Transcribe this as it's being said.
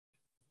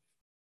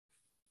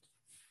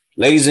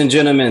Ladies and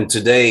gentlemen,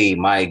 today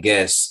my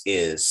guest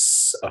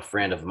is a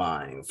friend of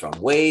mine from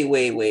way,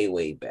 way, way,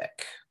 way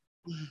back.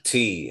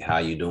 T, how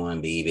you doing,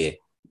 baby?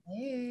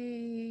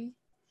 Hey,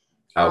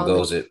 How all is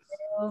goes it?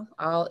 well.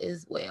 All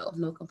is well.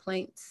 No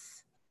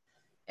complaints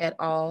at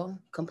all.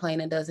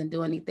 Complaining doesn't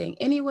do anything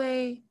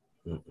anyway.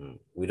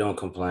 We don't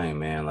complain,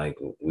 man. Like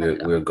Not we're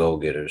at all. we're go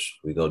getters.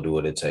 We go do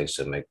what it takes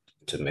to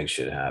make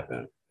shit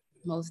happen.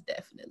 Most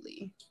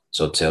definitely.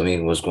 So tell me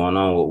what's going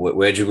on.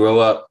 Where'd you grow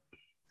up?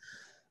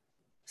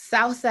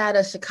 South side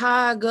of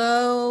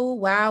Chicago.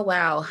 Wow,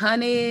 wow,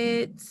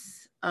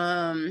 hundreds.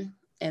 And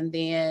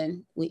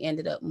then we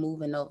ended up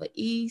moving over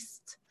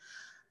east.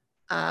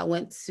 I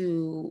went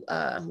to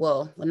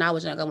when I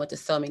was young, I went to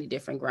so many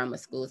different grammar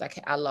schools.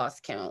 I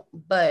lost count,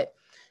 but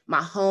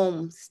my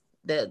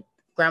the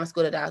grammar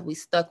school that we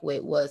stuck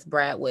with was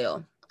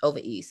Bradwell over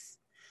east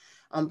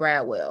on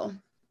Bradwell,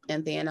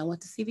 and then I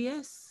went to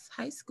CVS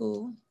High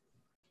School.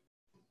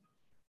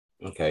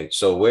 Okay,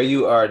 so where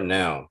you are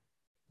now,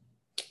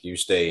 you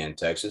stay in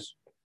Texas?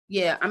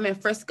 Yeah, I'm in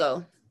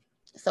Frisco.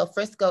 So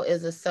Frisco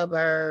is a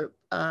suburb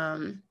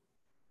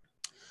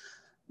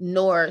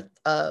north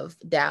of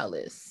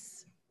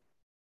Dallas.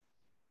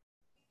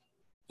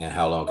 And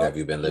how long have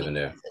you been 20 living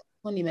there?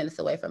 20 minutes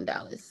away from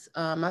Dallas.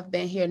 I've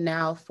been here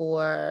now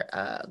for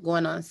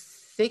going on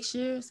 6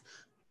 years.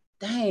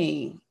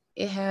 Dang,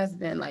 it has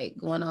been like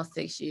going on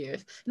 6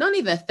 years. Don't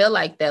even feel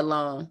like that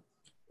long.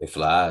 It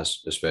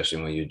flies,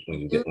 especially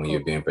when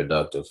you're being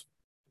productive.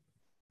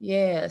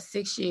 Yeah,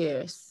 6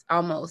 years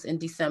almost in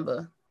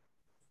December.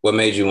 What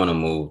made you want to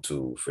move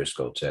to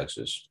Frisco,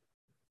 Texas?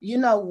 You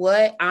know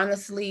what?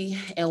 Honestly,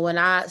 and when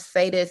I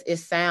say this, it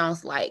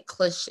sounds like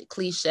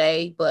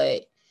cliche,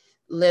 but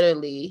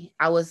literally,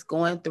 I was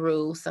going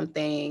through some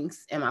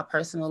things in my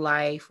personal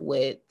life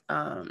with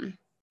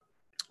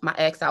my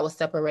ex. I was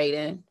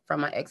separating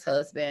from my ex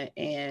husband,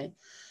 and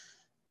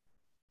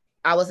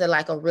I was at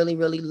like a really,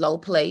 really low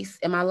place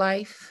in my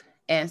life.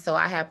 And so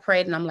I had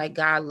prayed and I'm like,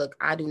 God, look,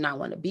 I do not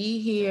want to be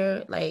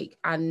here. Like,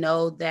 I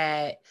know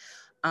that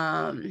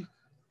um,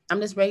 I'm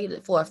just ready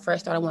for a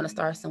fresh start. I want to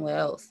start somewhere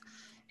else.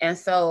 And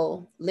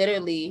so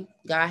literally,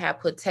 God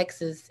had put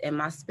Texas in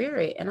my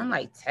spirit. And I'm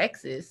like,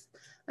 Texas?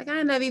 Like, I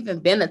ain't never even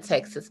been to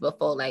Texas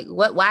before. Like,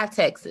 why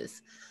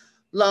Texas?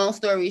 Long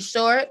story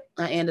short,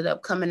 I ended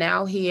up coming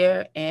out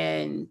here,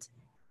 and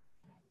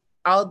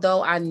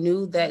although I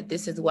knew that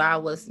this is where I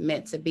was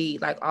meant to be,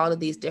 like all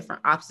of these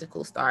different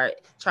obstacles start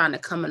trying to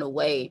come in a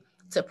way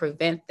to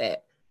prevent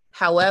that.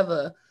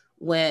 However,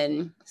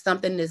 when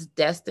something is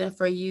destined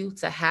for you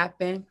to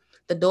happen,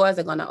 the doors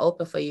are going to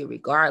open for you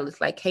regardless.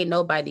 Like, can't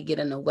nobody get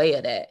in the way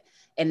of that.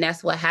 And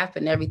that's what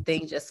happened.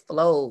 Everything just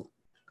flowed.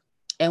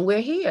 And we're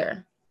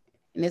here.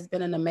 And it's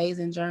been an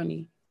amazing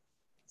journey.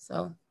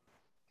 So,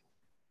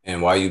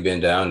 And while you've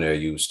been down there,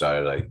 you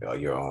started like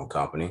your own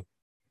company.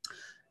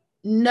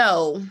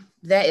 no,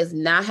 that is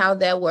not how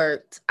that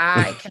worked.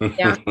 I came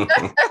down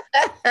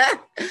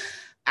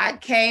I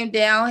came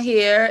down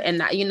here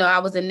and I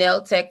was a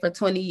nail tech for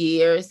 20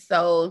 years.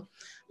 So,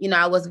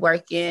 I was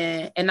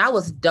working and I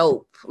was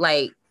dope,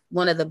 like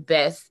one of the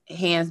best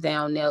hands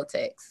down nail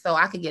techs. So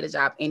I could get a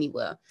job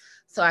anywhere.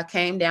 So I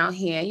came down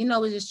here,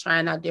 was just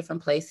trying out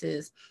different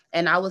places.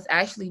 And I was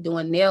actually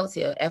doing nails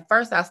here. At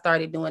first, I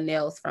started doing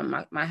nails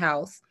from my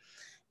house.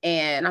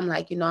 And I'm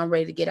like, I'm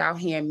ready to get out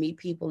here and meet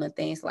people and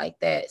things like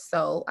that.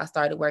 So I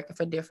started working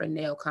for different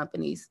nail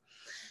companies.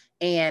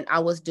 And I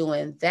was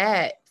doing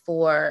that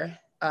for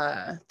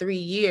 3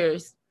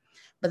 years,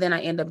 but then I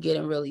ended up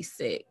getting really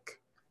sick.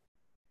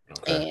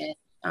 Okay.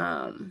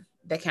 And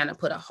that kind of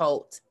put a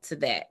halt to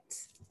that.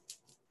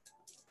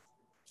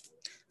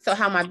 So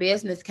how my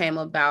business came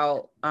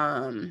about,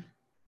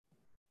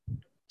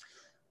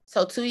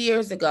 so 2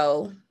 years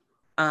ago,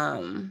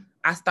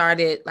 I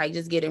started like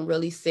just getting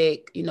really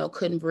sick,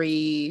 couldn't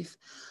breathe.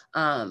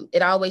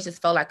 It always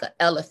just felt like an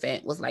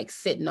elephant was like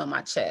sitting on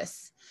my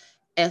chest.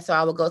 And so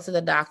I would go to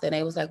the doctor and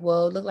they was like,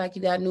 well, it looked like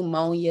you got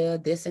pneumonia,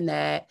 this and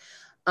that.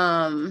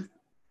 Um,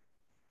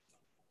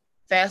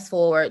 Fast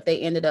forward, they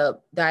ended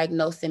up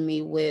diagnosing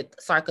me with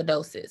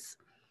sarcoidosis.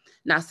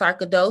 Now,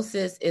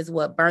 sarcoidosis is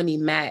what Bernie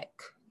Mac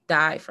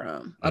died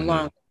from,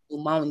 along Mm-hmm. with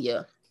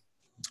pneumonia.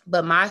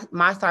 But my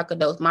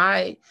sarcoidosis,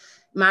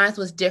 mine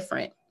was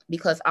different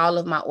because all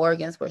of my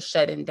organs were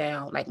shutting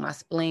down, like my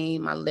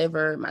spleen, my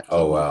liver, my Oh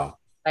kidney, wow.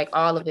 like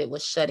all of it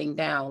was shutting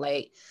down.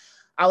 Like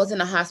I was in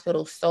the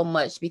hospital so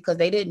much because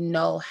they didn't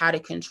know how to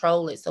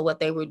control it. So what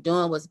they were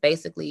doing was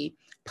basically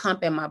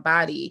pumping my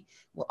body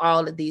with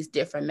all of these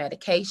different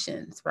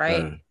medications,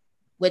 right? Mm.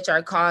 Which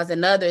are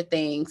causing other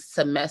things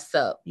to mess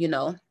up.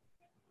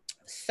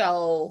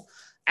 So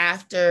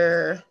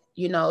after,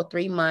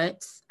 3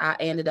 months, I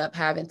ended up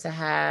having to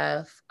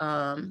have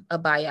a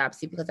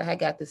biopsy because I had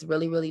got this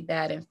really, really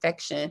bad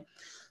infection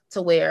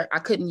to where I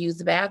couldn't use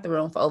the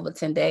bathroom for over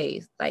 10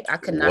 days. Like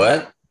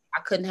What?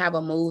 I couldn't have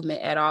a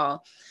movement at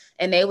all.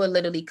 And they would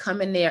literally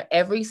come in there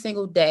every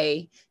single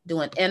day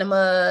doing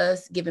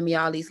enemas, giving me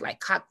all these like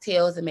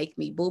cocktails and make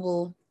me boo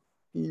boo.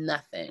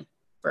 Nothing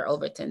for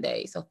over 10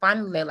 days. So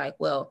finally they're like,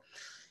 well,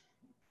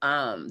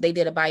 they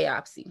did a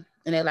biopsy,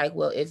 and they're like,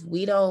 well,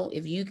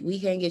 we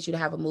can't get you to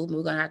have a movement,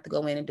 we're gonna have to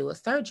go in and do a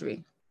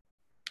surgery.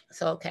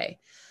 So okay.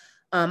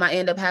 I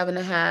ended up having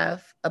to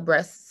have a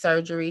breast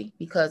surgery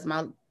because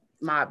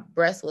my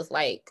breast was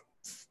like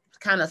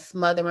kind of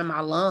smothering my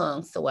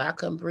lungs so I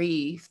couldn't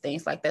breathe,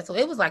 things like that. So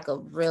it was like a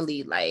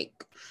really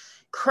like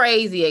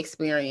crazy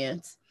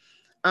experience.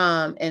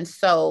 And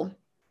so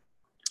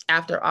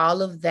after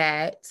all of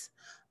that,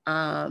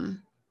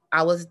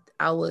 I was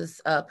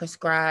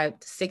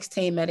prescribed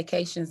 16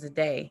 medications a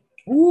day.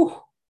 Ooh.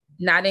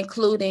 Not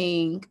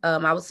including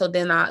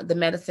the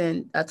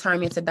medicine turned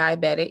me into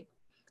diabetic.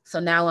 So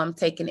now I'm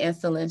taking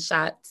insulin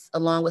shots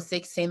along with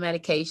 16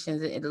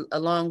 medications,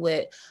 along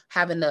with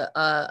having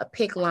a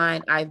PICC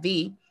line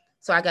IV.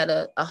 So I got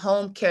a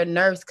home care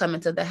nurse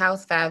coming to the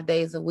house 5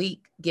 days a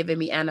week, giving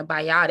me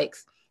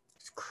antibiotics.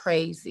 It's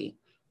crazy.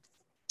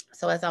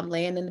 So as I'm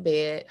laying in the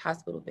bed,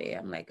 hospital bed,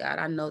 I'm like, God,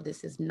 I know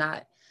this is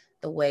not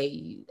the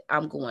way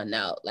I'm going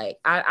out. Like,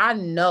 I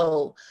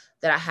know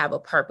that I have a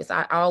purpose.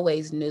 I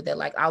always knew that,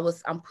 like,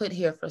 I'm put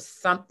here for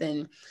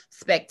something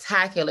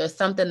spectacular,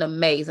 something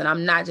amazing.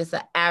 I'm not just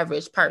an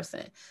average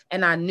person.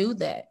 And I knew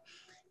that.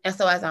 And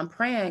so as I'm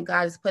praying,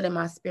 God is putting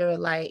my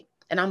spirit, like,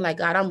 and I'm like,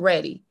 God, I'm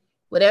ready.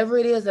 Whatever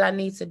it is that I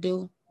need to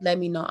do, let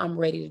me know I'm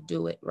ready to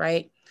do it.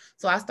 Right.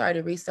 So I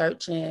started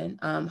researching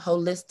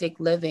holistic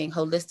living,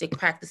 holistic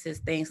practices,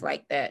 things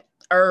like that,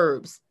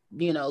 herbs,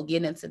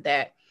 getting into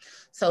that.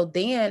 So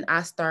then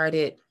I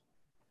started,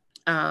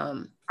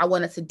 I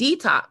wanted to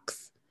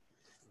detox.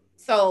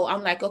 So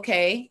I'm like,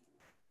 okay,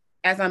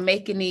 as I'm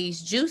making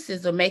these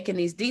juices or making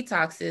these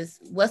detoxes,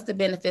 what's the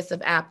benefits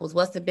of apples?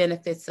 What's the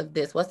benefits of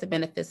this? What's the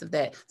benefits of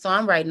that? So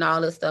I'm writing all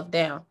this stuff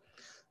down.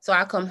 So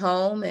I come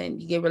home and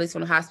you get released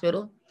from the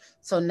hospital.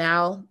 So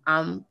now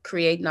I'm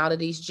creating all of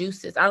these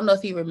juices. I don't know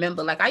if you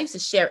remember, like I used to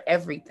share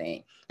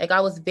everything. Like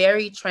I was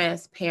very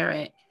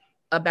transparent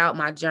about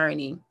my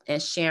journey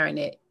and sharing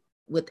it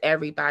with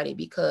everybody,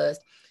 because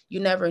you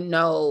never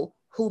know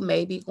who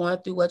may be going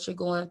through what you're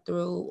going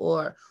through,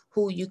 or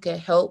who you can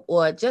help,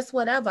 or just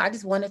whatever. I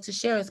just wanted to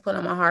share. It's put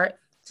on my heart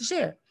to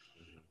share.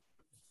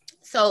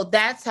 So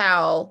that's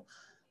how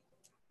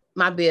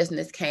my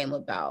business came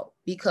about,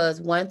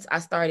 because once I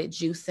started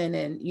juicing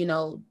and,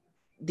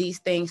 these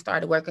things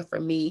started working for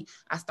me,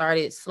 I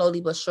started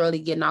slowly but surely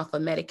getting off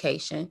of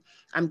medication.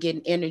 I'm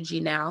getting energy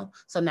now.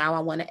 So now I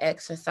want to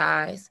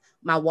exercise.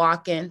 My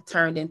walking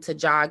turned into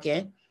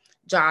jogging.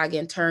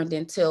 Jogging turned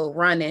into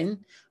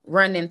running.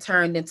 Running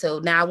turned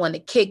into, now I want to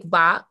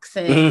kickbox.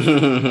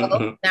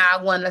 And now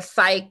I want to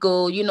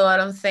cycle. You know what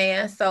I'm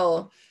saying?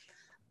 So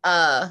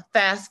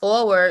fast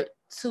forward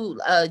to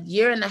a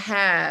year and a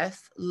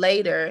half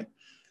later,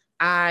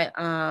 I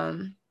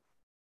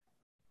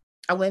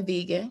went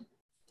vegan.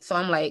 So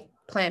I'm like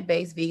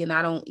plant-based vegan.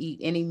 I don't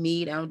eat any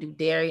meat. I don't do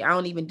dairy. I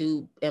don't even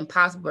do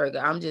Impossible Burger.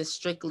 I'm just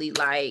strictly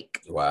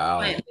like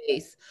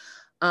plant-based.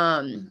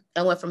 I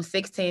went from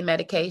 16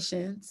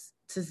 medications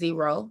to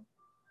 0.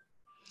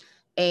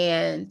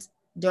 And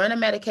during the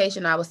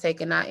medication I was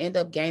taking, I ended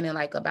up gaining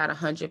like about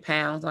 100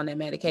 pounds on that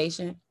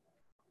medication.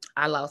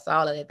 I lost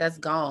all of it. That's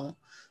gone.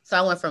 So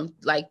I went from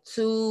like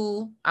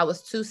I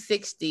was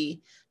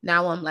 260.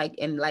 Now I'm like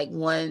in like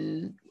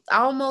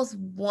almost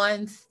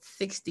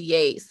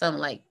 168, something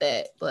like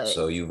that. But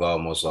so you've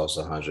almost lost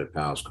 100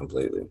 pounds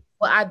completely.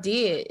 Well, I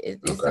did.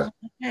 It's okay. 100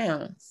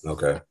 pounds.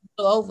 Okay.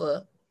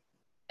 Over.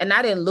 And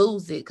I didn't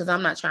lose it because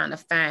I'm not trying to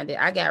find it.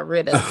 I got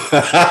rid of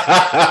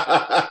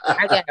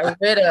I got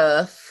rid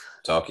of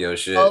talk your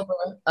shit. Over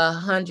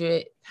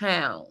 100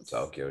 pounds.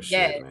 Talk your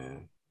shit,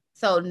 man.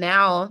 So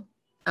now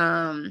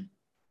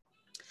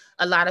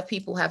a lot of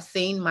people have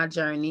seen my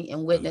journey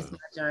and witnessed my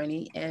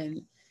journey,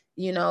 and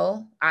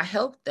I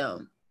helped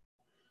them.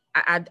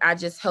 I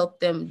just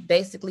helped them.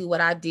 Basically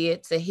what I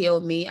did to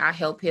heal me, I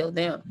help heal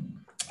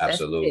them.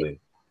 Absolutely.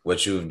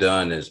 What you've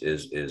done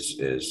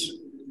is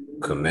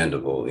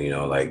commendable.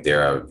 Like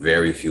there are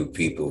very few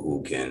people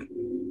who can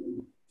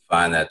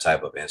find that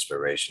type of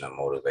inspiration or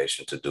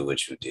motivation to do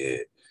what you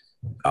did.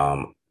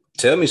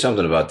 Tell me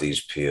something about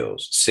these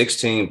pills.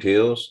 16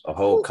 pills, a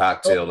whole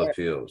cocktail of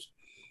pills.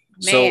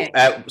 Man. So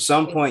at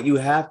some point you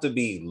have to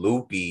be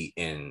loopy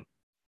in.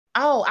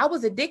 Oh, I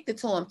was addicted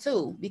to them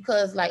too,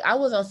 because like I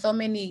was on so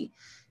many,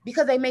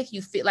 because they make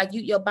you feel like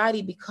your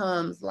body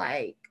becomes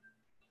like,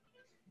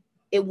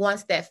 it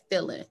wants that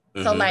feeling.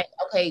 Mm-hmm. So like,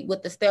 okay,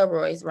 with the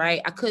steroids,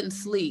 right? I couldn't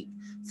sleep.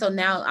 So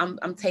now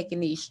I'm taking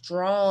these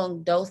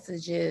strong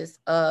dosages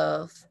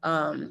of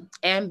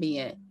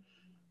Ambien.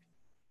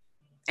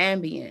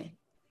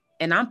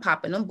 And I'm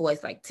popping them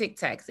boys like Tic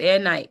Tacs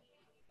every night.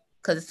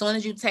 Because as soon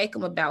as you take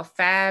them, about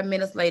 5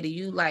 minutes later,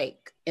 you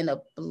like in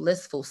a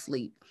blissful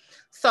sleep.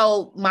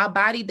 So my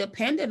body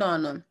depended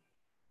on them.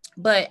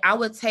 But I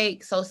would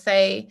take, so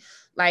say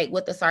like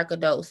with the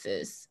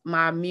sarcoidosis,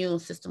 my immune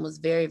system was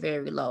very,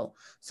 very low.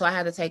 So I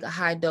had to take a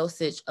high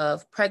dosage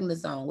of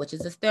prednisone, which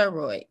is a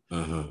steroid.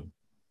 Mm-hmm.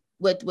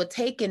 With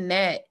taking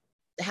that,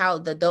 how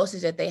the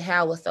dosage that they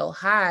had was so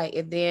high,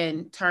 it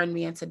then turned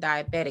me into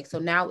diabetic. So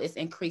now it's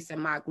increasing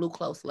my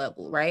glucose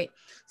level, right?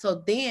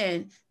 So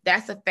then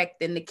that's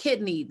affecting the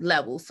kidney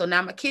levels. So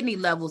now my kidney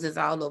levels is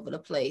all over the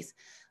place.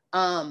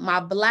 My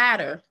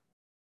bladder,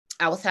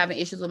 I was having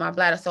issues with my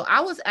bladder. So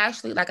I was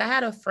actually like, I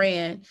had a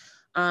friend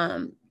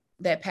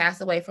that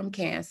passed away from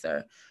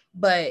cancer,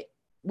 but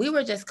we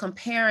were just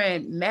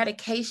comparing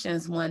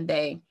medications one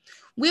day.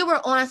 We were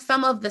on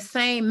some of the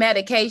same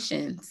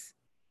medications,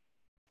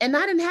 and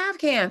I didn't have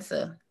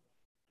cancer,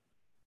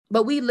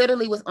 but we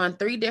literally was on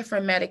 3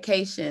 different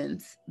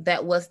medications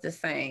that was the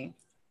same.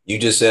 You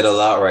just said a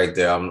lot right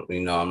there. I'm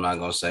not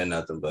gonna say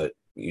nothing, but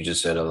you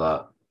just said a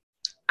lot.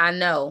 I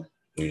know.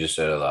 You just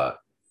said a lot.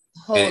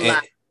 Whole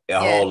lot.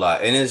 Whole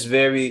lot. And it's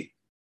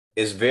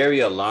very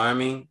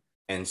alarming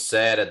and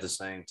sad at the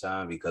same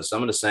time, because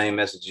some of the same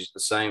messages,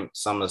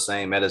 some of the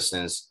same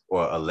medicines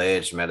or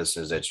alleged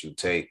medicines that you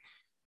take,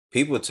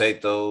 people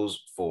take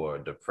those for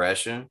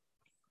depression.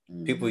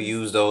 Mm-hmm. People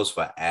use those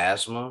for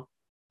asthma.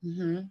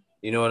 Mm-hmm.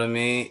 You know what I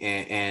mean?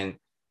 And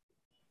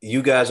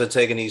you guys are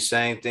taking these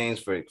same things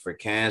for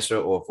cancer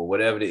or for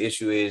whatever the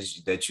issue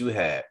is that you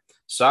had.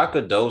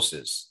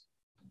 Sarcoidosis.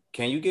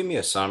 Can you give me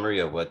a summary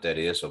of what that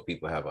is so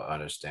people have an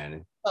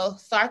understanding? So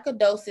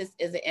sarcoidosis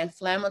is an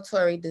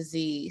inflammatory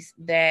disease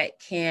that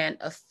can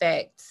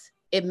affect,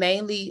 it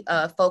mainly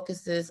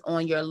focuses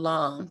on your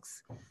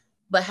lungs.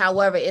 But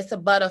however, it's a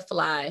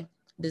butterfly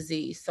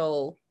disease.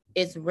 So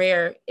it's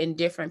rare in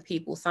different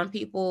people. Some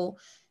people,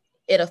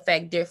 it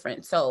affect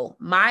different. So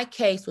my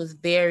case was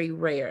very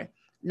rare.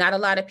 Not a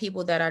lot of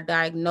people that are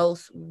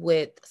diagnosed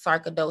with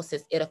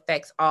sarcoidosis, it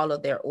affects all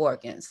of their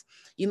organs.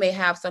 You may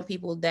have some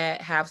people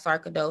that have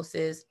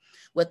sarcoidosis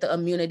with the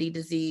immunity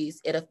disease,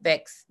 it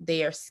affects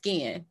their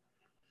skin.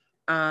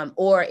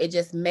 Or it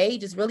just may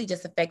just really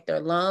just affect their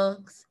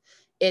lungs.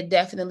 It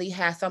definitely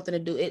has something to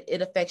do,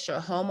 it affects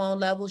your hormone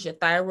levels, your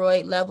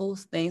thyroid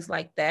levels, things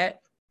like that.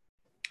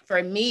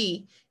 For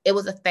me, it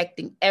was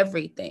affecting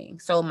everything.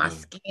 So my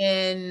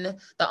skin,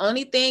 the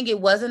only thing it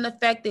wasn't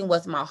affecting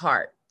was my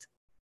heart.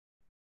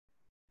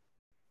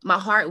 My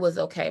heart was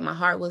okay. My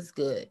heart was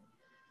good.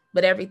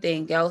 But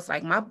everything else,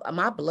 like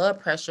my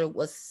blood pressure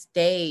was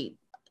stayed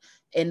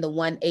in the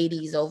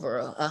 180s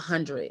over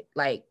 100.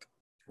 Like,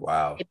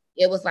 wow.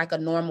 It was like a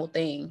normal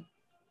thing.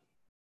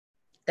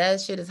 That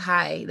shit is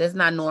high. That's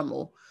not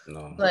normal.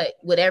 No. But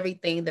with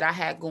everything that I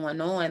had going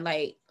on,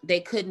 like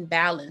they couldn't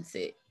balance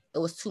it. It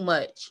was too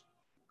much.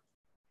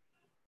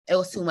 It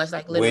was too much.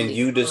 Like literally. When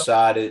you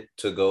decided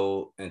to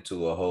go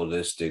into a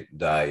holistic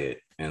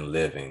diet and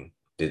living,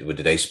 did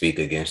they speak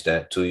against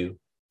that to you?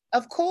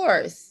 Of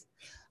course.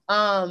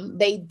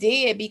 They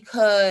did,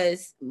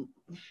 because,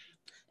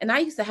 and I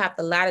used to have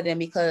to lie to them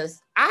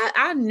because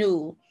I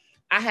knew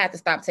I had to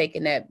stop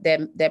taking that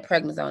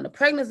prednisone. The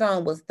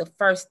prednisone was the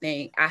first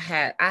thing I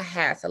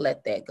had to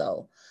let that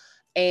go.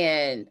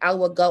 And I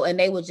would go and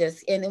they would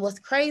just, and it was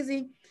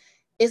crazy.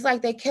 It's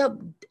like they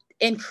kept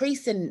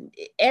increasing.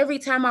 Every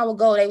time I would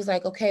go, they was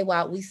like, okay,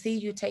 well, we see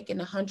you taking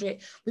 100.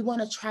 We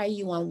want to try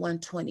you on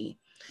 120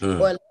 or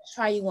let's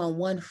try you on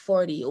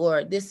 140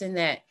 or this and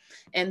that.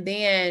 And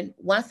then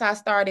once I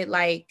started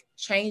like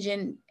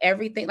changing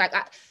everything, like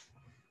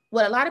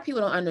what a lot of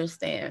people don't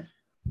understand,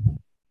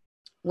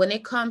 when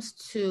it comes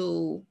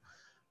to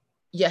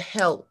your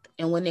health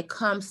and when it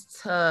comes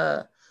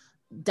to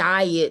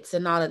diets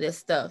and all of this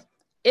stuff,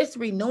 it's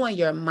renewing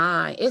your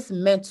mind. It's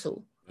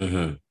mental.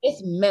 Mm-hmm.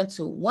 It's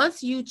mental.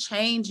 Once you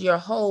change your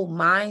whole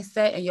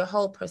mindset and your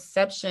whole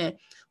perception,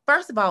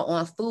 first of all,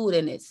 on food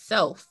in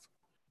itself,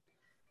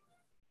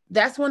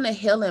 that's when the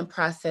healing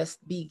process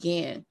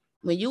began.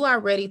 When you are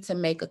ready to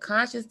make a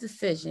conscious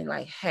decision,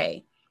 like,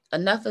 hey,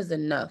 enough is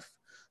enough.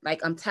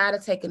 Like, I'm tired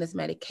of taking this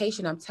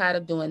medication. I'm tired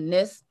of doing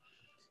this.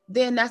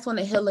 Then that's when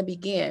the healing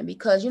began.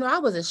 Because, I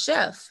was a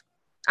chef.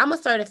 I'm a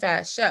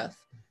certified chef.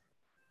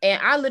 And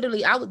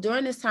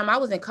during this time, I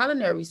was in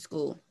culinary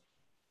school.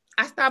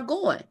 I stopped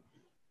going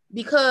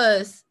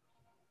because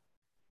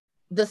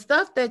the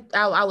stuff that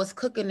I was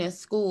cooking in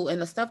school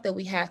and the stuff that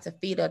we had to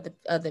feed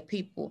other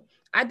people,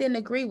 I didn't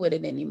agree with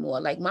it anymore.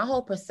 Like my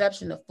whole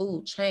perception of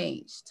food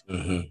changed.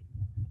 Mm-hmm.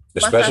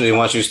 Especially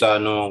once you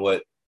start knowing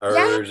what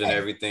herbs and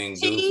everything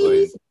do for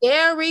you.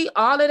 Dairy,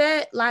 all of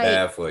that, like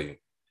bad for you.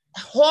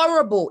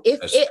 Horrible.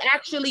 It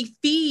actually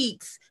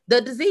feeds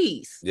the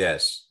disease.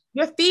 Yes.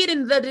 You're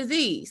feeding the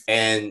disease.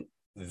 And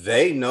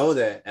they know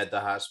that at the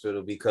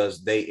hospital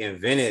because they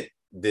invented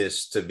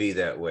this to be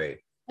that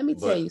way. Let me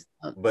tell you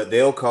something. But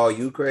they'll call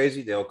you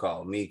crazy. They'll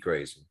call me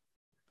crazy.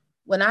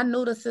 When I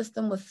knew the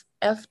system was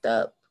effed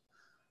up,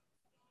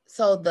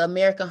 so the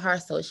American Heart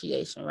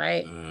Association,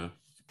 right? Mm-hmm.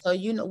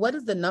 So what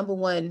is the number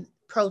one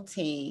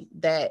protein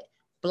that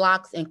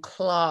blocks and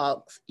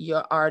clogs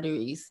your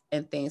arteries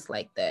and things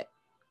like that?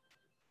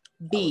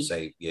 Beef.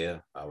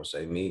 I would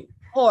say meat.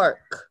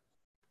 Pork,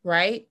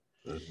 right?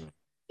 Mm-hmm.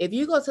 If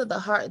you go to the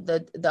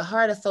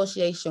Heart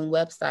Association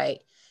website,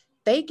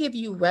 they give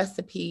you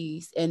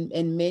recipes and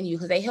menus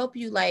because they help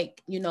you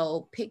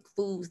pick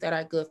foods that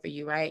are good for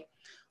you, right?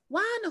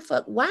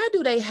 Why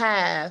do they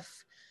have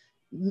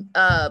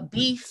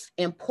beef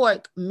and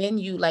pork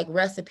menu like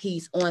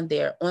recipes on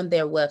their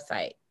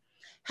website.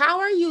 How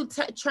are you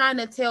trying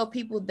to tell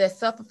people that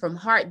suffer from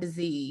heart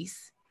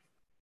disease,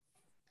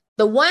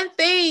 the one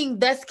thing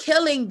that's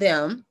killing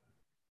them,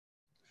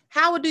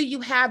 how do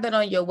you have it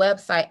on your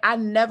website? I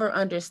never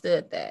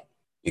understood that.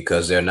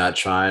 Because they're not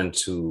trying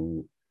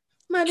to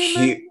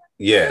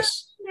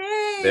yes.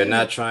 They're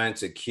not trying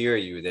to cure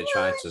you. They're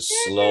trying to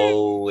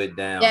slow it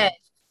down. Yes.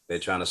 They're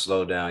trying to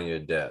slow down your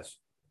death.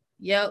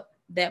 Yep,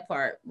 that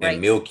part. Right.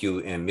 And milk you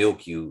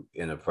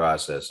in the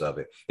process of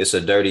it. It's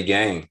a dirty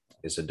game.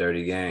 It's a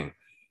dirty game.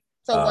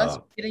 So once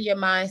you get in your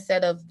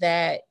mindset of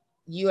that,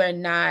 you are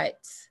not,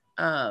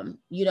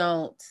 you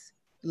don't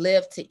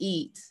live to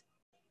eat.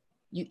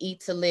 You eat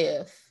to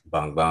live.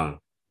 Bang, bang.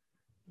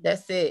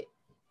 That's it.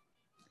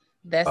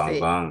 That's bang, it.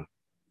 Bang.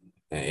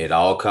 And it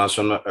all comes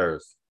from the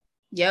earth.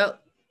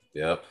 Yep.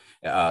 Yep.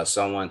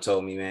 Someone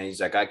told me, man, he's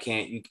like, I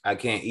can't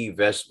eat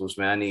vegetables,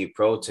 man. I need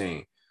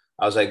protein.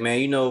 I was like,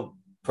 man,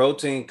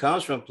 protein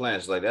comes from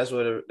plants. Like that's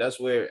where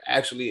it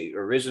actually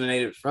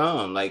originated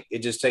from. Like it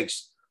just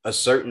takes a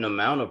certain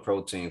amount of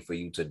protein for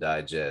you to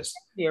digest.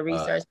 Your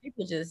research.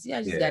 People just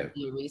gotta do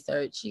your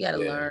research. You gotta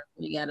learn.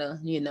 You gotta,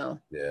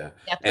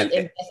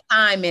 invest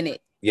time in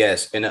it.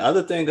 Yes. And the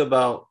other thing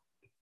about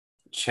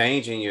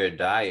changing your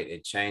diet,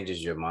 it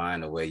changes your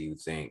mind, the way you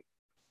think.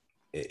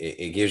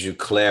 It gives you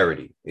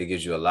clarity. It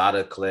gives you a lot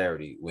of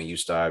clarity when you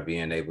start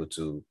being able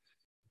to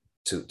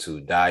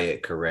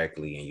diet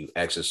correctly and you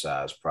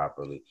exercise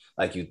properly.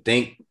 Like you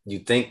think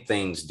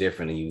things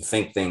differently, you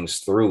think things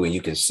through, and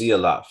you can see a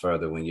lot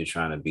further when you're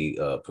trying to be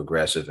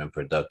progressive and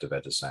productive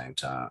at the same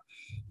time.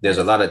 There's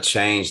a lot of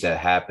change that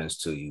happens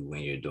to you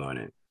when you're doing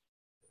it.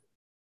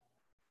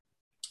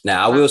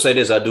 Now, I will say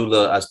this: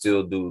 I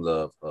still do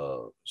love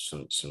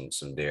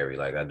some dairy.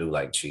 Like I do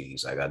like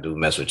cheese. Like I do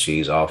mess with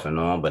cheese off and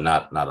on, but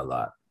not a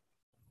lot.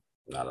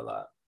 Not a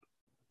lot.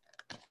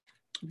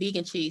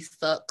 Vegan cheese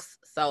sucks.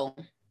 So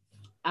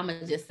I'm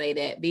gonna just say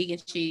that vegan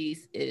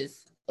cheese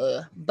is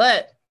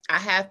but I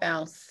have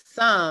found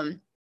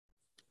some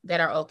that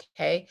are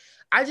okay.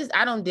 I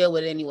don't deal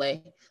with it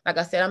anyway. Like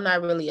I said, I'm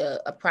not really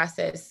a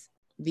processed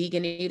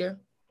vegan eater.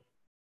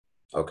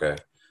 Okay.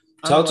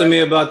 Talk to me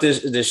about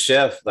this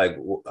chef. Like,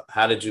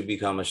 how did you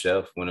become a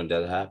chef? When did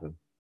that happen?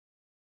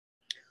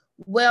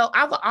 Well,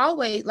 I've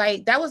always,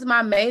 like, that was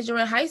my major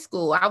in high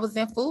school. I was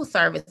in food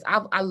service.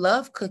 I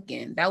love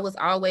cooking. That was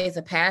always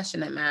a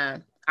passion of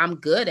mine. I'm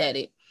good at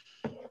it.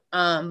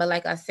 But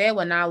like I said,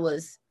 when I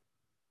was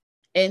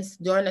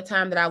during the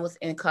time that I was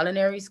in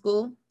culinary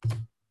school,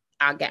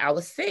 I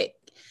was sick,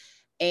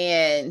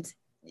 and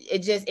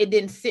it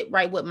didn't sit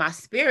right with my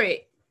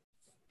spirit,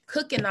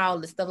 cooking all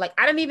this stuff. Like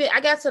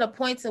I got to the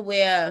point to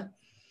where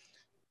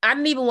I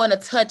didn't even want to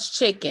touch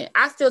chicken.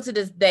 I still to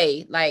this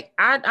day, like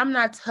I'm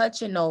not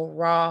touching no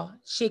raw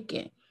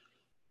chicken.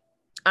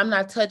 I'm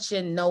not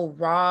touching no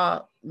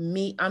raw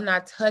meat. I'm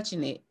not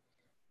touching it.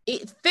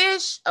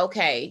 Fish,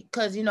 okay,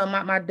 because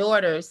my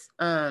daughters,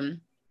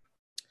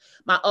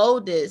 my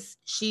oldest,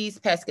 she's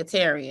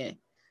pescatarian,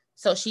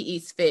 so she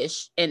eats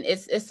fish, and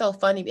it's so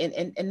funny,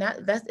 and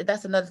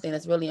that's another thing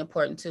that's really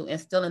important too,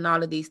 instilling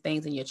all of these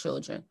things in your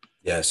children.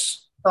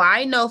 Yes. So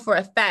I know for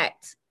a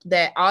fact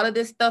that all of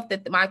this stuff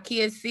that my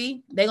kids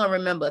see, they're gonna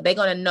remember. They're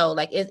gonna know,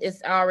 like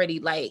it's already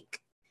like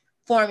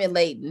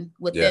formulating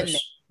within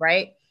them,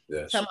 right?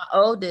 Yes. So my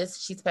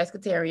oldest, she's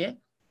pescatarian.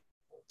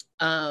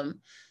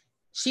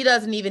 She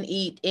doesn't even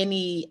eat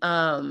any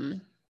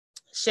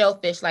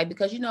shellfish, like,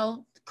 because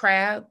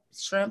crab,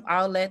 shrimp,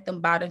 all that,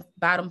 them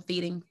bottom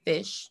feeding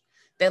fish.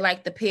 They're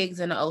like the pigs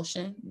in the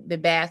ocean. They're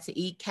bad to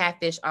eat,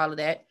 catfish, all of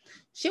that.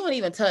 She won't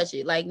even touch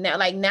it. Like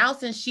now,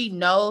 since she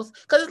knows,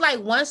 because it's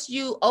like once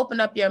you open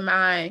up your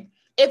mind,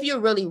 if you're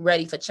really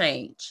ready for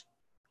change,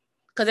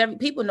 because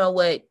people know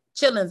what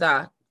chitlins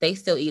are, they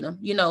still eat them,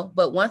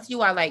 But once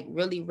you are like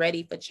really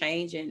ready for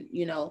change, and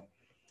you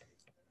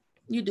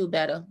do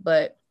better.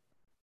 But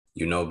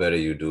you know better,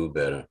 you do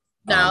better.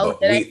 No,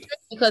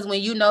 because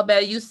when you know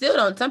better, you still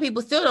don't. Some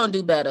people still don't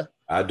do better.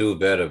 I do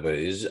better, but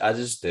there's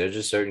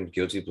just certain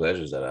guilty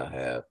pleasures that I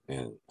have,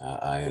 and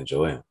I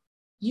enjoy them.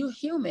 You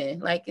human,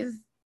 like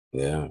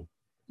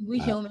we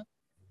human.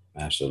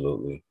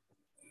 Absolutely.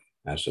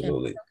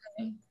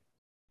 Okay.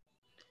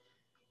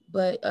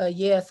 But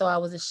so I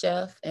was a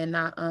chef, and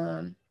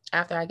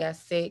after I got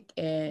sick,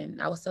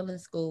 and I was still in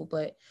school,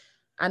 but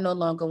I no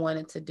longer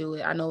wanted to do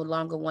it. I no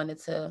longer wanted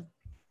to.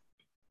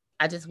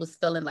 I just was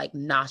feeling like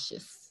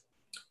nauseous.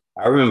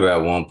 I remember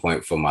at one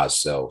point,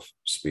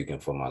 speaking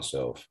for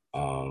myself,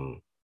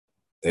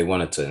 they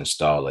wanted to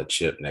install a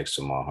chip next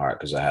to my heart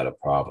because I had a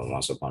problem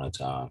once upon a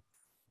time.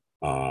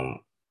 And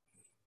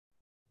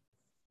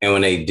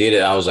when they did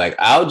it, I was like,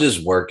 I'll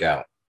just work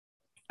out.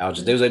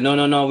 They was like,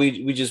 no,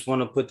 we just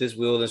want to put this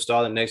wheel,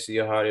 install it next to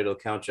your heart. It'll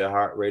count your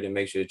heart rate and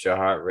make sure that your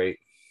heart rate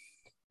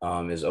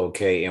is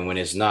okay. And when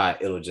it's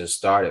not, it'll just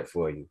start it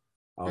for you.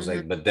 I was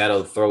like, but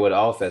that'll throw it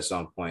off at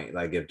some point.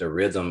 Like if the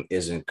rhythm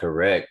isn't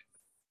correct,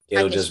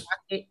 it'll just,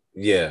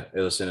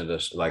 it'll send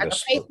it like a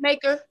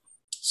pacemaker.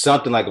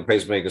 something like a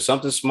pacemaker,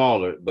 something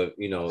smaller, but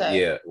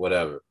Okay. yeah,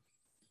 whatever.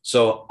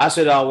 So I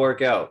said I'll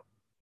work out.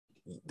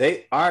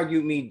 They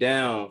argued me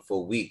down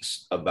for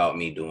weeks about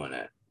me doing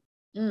that.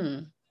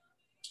 Mm.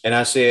 And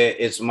I said,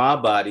 it's my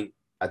body.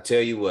 I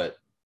tell you what,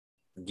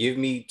 give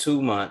me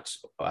 2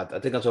 months. I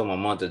think I told him a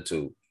month or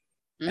two.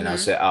 And I Mm-hmm.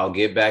 said, I'll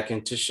get back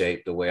into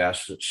shape the way I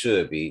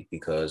should be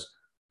because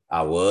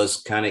I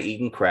was kind of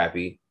eating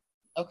crappy.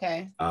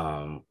 Okay.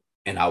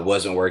 And I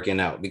wasn't working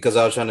out because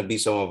I was trying to be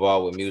so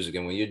involved with music.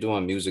 And when you're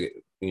doing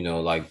music,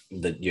 like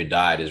your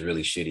diet is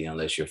really shitty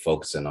unless you're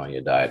focusing on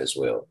your diet as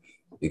well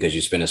because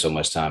you're spending so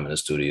much time in the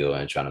studio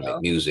and trying to make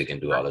So music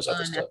and do my all this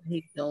other son, that's stuff. what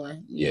he's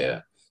doing. Yeah.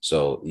 Yeah.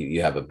 So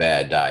you have a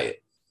bad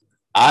diet.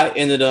 I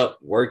ended up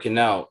working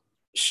out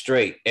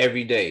straight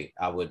every day.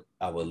 I would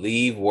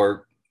leave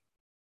work,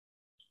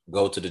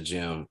 go to the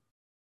gym,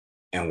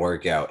 and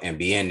work out and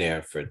be in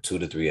there for 2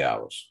 to 3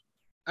 hours.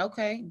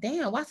 Okay.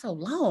 Damn, why so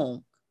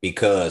long?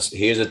 Because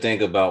here's the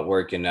thing about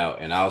working out,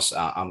 and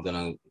I'm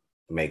gonna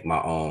make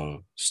my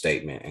own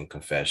statement and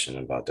confession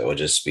about that, or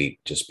just speak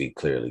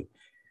clearly.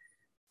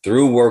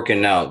 Through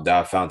working out,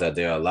 I found that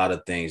there are a lot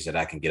of things that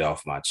I can get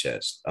off my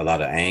chest, a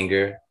lot of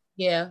anger,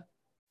 Yeah.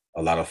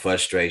 a lot of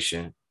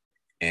frustration,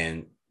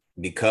 and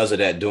because of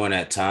that, during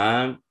that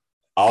time,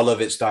 all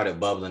of it started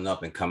bubbling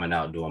up and coming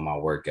out during my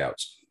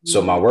workouts.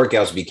 So my Mm.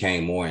 workouts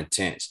became more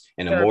intense,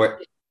 and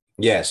Therapeutic.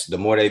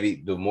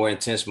 the more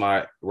intense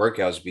my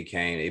workouts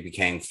became, it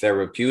became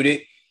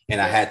therapeutic, and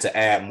I Yeah. had to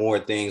add more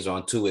things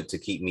onto it to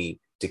keep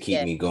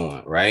Yeah. me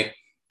going, right?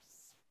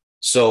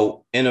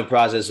 So in the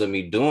process of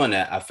me doing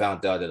that, I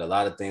found out that a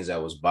lot of things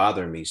that was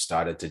bothering me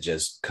started to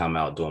just come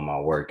out during my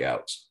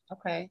workouts.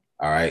 Okay.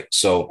 All right.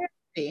 So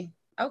Therapy.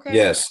 Okay.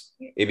 yes,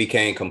 it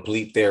became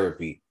complete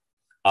therapy.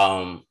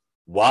 Um,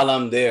 while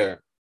I'm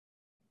there,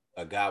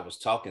 a guy was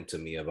talking to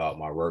me about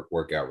my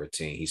workout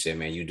routine. He said,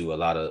 "Man, you do a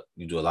lot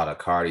of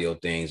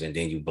cardio things, and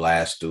then you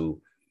blast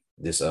through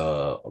this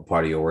a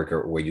part of your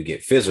workout where you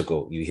get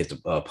physical. You hit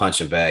the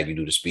punching bag, you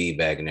do the speed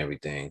bag, and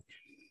everything."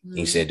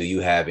 He Mm. said, "Do you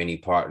have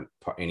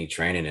any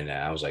training in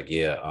that?" I was like,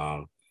 "Yeah,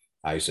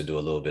 I used to do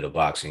a little bit of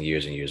boxing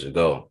years and years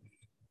ago."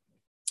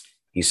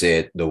 He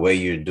said, "The way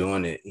you're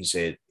doing it," he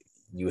said,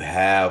 "you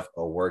have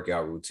a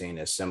workout routine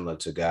that's similar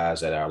to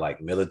guys that are like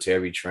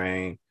military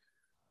trained,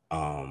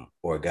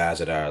 or guys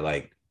that are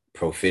like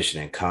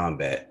proficient in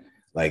combat.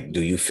 Like,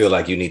 do you feel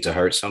like you need to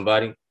hurt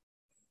somebody?"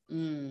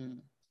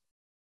 Mm.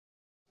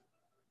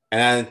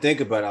 And I didn't think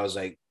about it. I was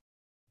like,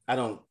 I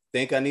don't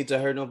think I need to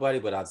hurt nobody,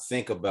 but I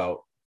think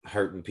about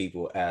hurting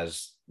people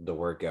as the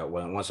workout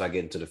once I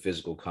get into the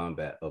physical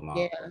combat of my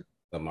Yeah.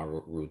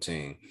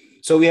 routine.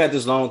 So we had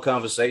this long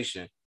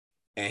conversation,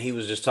 and he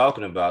was just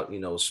talking about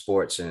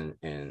sports and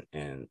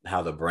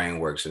how the brain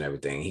works and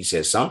everything. He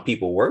said some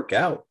people work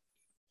out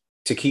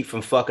to keep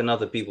from fucking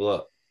other people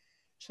up.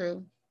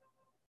 True.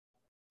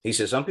 He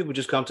said some people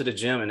just come to the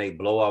gym and they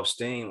blow off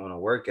steam on a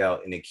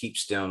workout, and it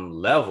keeps them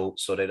level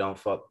so they don't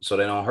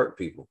hurt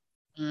people.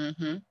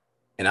 Mm-hmm.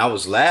 And I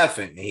was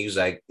laughing, and he was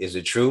like, "Is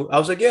it true?" I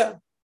was like, "Yeah,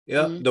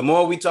 yeah." Mm. The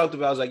more we talked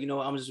about, I was like,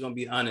 I'm just gonna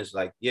be honest.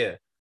 Like, yeah,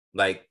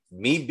 like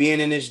me being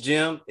in this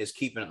gym is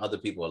keeping other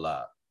people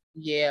alive.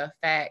 Yeah.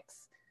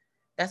 Facts.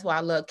 That's why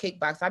I love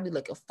kickboxing. I be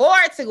looking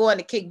forward to going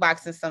to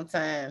kickboxing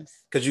sometimes.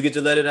 Because you get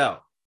to let it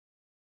out.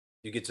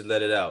 You get to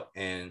let it out.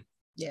 And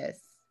Yes.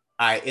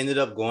 I ended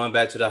up going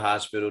back to the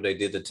hospital. They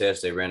did the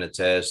test. They ran the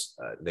test.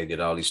 They did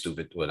all these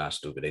not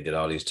stupid. They did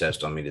all these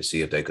tests on me to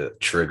see if they could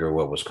trigger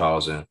what was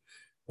causing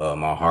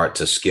my heart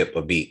to skip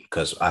a beat,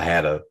 because I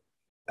had an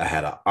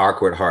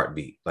awkward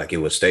heartbeat. Like it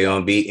would stay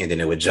on beat and then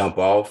it would jump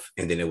off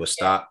and then it would Yeah.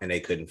 stop and they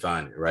couldn't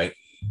find it. Right.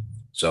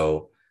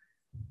 So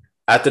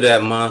after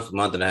that month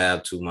and a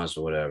half, 2 months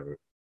or whatever,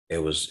 it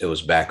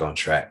was back on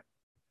track.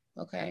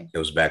 Okay. It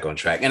was back on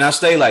track, and I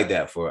stayed like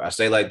that for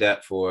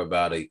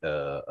about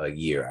a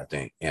year, I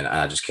think, and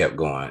I just kept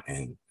going,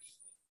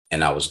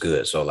 and I was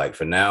good. So like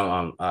for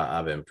now,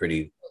 I've been You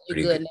pretty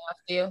good good. now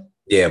still?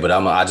 Yeah, but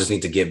I just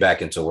need to get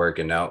back into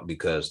working out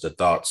because the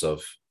thoughts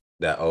of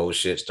that old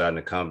shit starting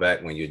to come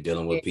back when you're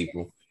dealing Yeah. with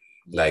people.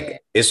 Yeah.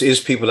 Like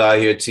it's people out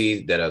here,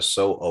 T, that are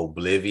so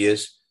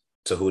oblivious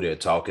to who they're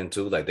talking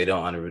to. Like they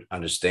don't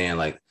understand.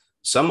 Like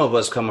some of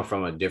us coming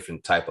from a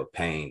different type of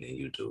pain than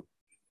you do.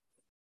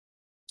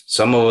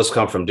 Some of us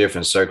come from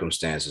different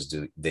circumstances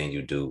than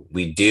you do.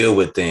 We deal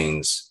with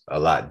things a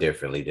lot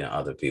differently than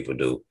other people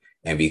do.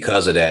 And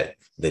because of that,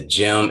 the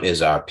gym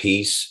is our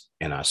peace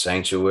and our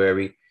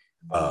sanctuary.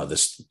 Mhm.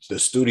 The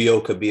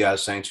studio could be our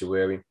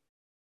sanctuary.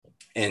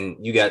 And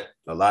you got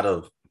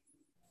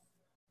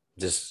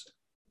just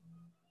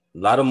a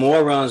lot of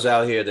morons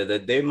out here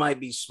that they might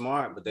be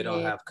smart, but they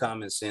don't Yeah. have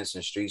common sense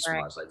and street Right.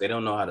 smarts. Like they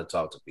don't know how to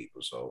talk to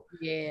people.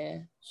 Yeah.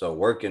 So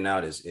working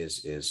out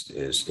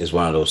is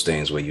one of those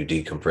things where you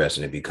decompress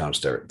and it becomes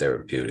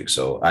therapeutic.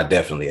 So I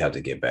definitely have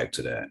to get back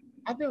to that.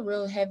 I've been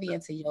real heavy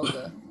into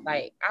yoga.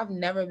 Like I've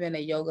never been a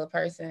yoga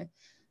person.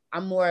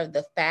 I'm more of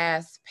the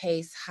fast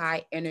paced,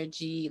 high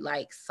energy,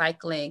 like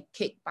cycling,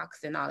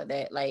 kickboxing, all of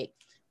that. Like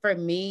for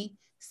me,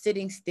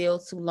 sitting still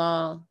too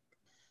long,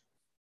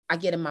 I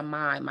get in my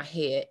mind, my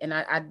head, and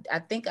I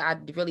think I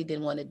really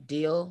didn't want to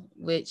deal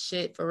with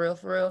shit for real,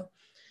 for real.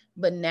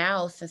 But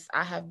now, since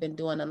I have been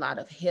doing a lot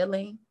of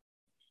healing,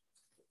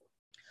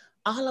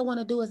 all I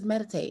want to do is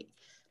meditate.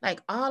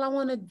 Like all I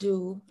want to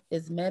do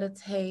is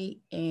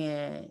meditate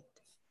and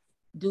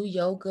do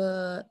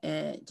yoga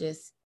and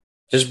Just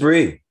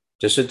breathe.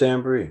 Just sit there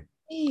and breathe.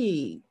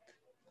 breathe.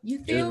 You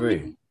Just feel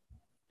breathe. me?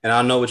 And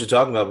I know what you're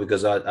talking about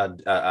because I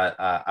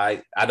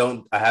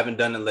haven't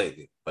done it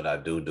lately, but I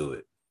do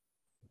it.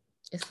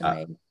 It's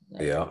amazing.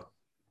 Yeah.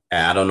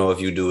 And I don't know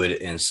if you do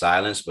it in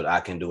silence, but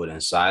I can do it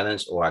in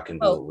silence or I can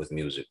do it with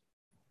music.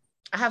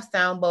 I have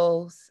sound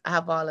bowls. I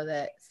have all of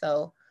that.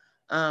 So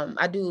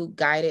I do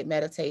guided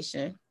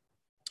meditation.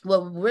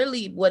 Well,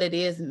 really what it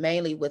is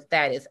mainly with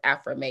that is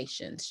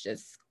affirmations,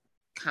 just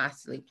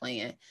constantly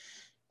playing.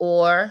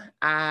 Or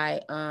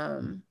I've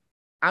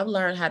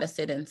learned how to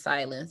sit in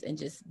silence and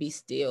just be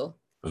still.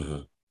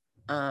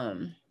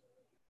 Mm-hmm.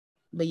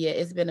 But yeah,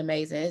 it's been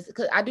amazing. It's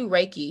because I do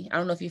Reiki. I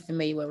don't know if you're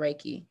familiar with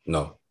Reiki.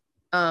 No.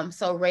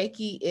 So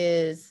Reiki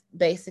is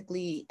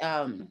basically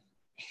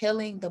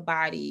healing the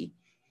body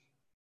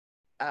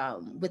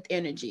with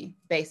energy,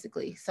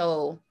 basically.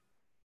 So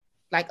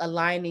like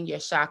aligning your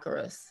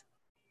chakras,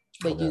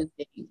 but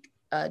using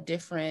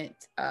different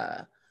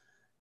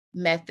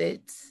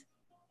methods,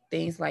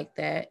 things like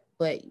that,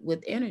 but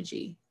with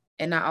energy.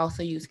 And I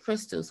also use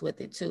crystals with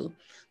it too.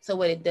 So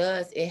what it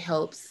does, it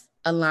helps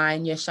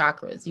align your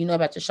chakras. You know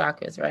about your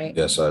chakras, right?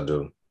 Yes, I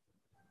do.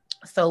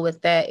 So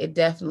with that, it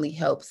definitely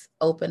helps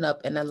open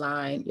up and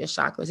align your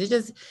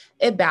chakras.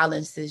 It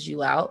balances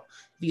you out.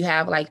 If you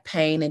have like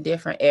pain in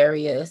different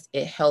areas,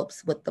 it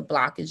helps with the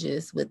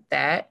blockages with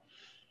that.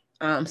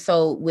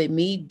 So with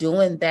me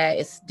doing that,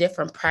 it's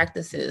different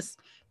practices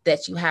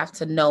that you have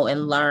to know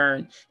and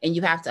learn, and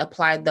you have to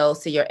apply those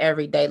to your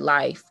everyday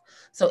life.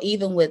 So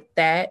even with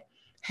that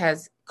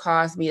has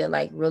caused me to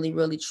like really,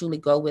 really, truly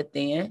go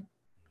within,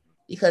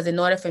 because in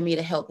order for me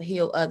to help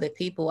heal other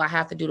people, I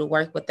have to do the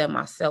work within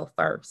myself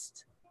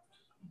first.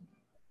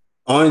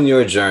 On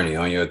your journey,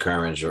 on your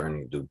current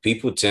journey, do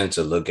people tend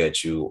to look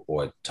at you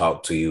or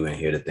talk to you and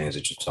hear the things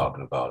that you're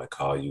talking about and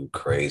call you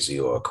crazy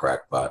or a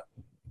crackpot?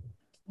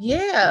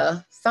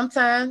 Yeah,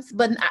 sometimes,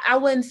 but I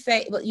wouldn't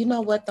say, but you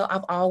know what though?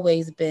 I've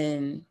always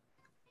been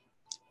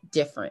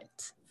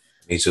different.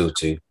 Me too,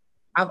 T.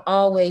 I've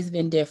always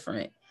been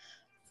different.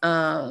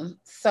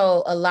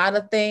 So a lot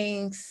of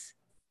things,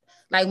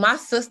 like my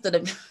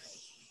sister,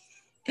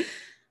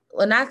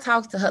 when I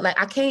talk to her, like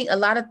a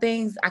lot of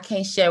things I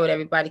can't share with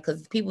everybody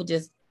because people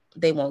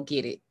they won't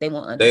get it. They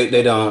won't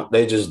understand.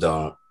 They just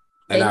don't.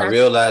 And I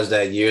realized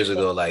that years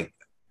ago, like,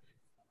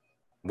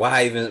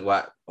 why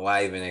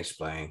even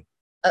explain?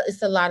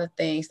 It's a lot of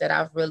things that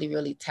I've really,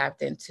 really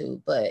tapped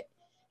into, but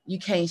you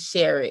can't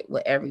share it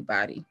with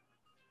everybody.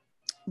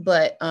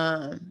 But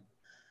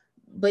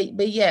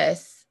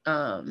yes,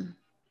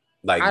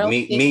 like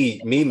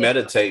me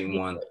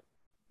meditating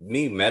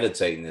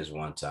is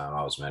one time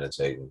I was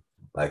meditating.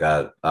 Like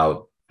I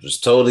was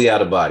totally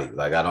out of body.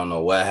 Like I don't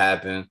know what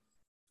happened.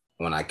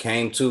 When I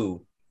came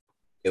to,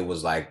 it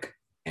was like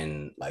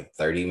in like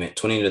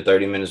 20 to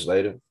 30 minutes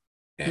later.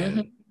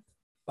 And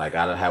like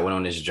I went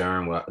on this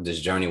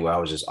journey where I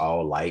was just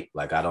all light.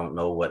 Like I don't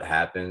know what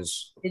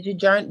happens. Did you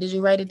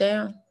write it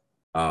down?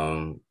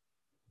 No,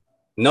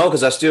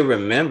 because I still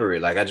remember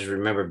it. Like I just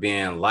remember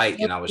being light,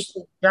 and I was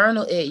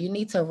journal it. You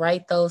need to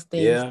write those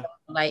things. Yeah.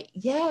 Like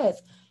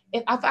yes,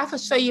 if I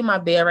could show you my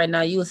bed right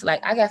now, you was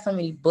like, I got so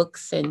many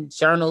books and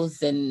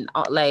journals and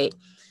like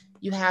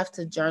you have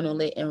to journal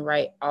it and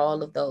write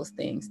all of those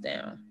things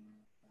down.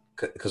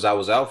 Because I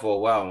was out for a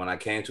while. When I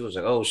came to, it was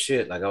like, oh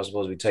shit! Like I was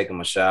supposed to be taking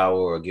my shower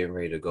or getting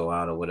ready to go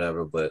out or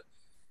whatever, but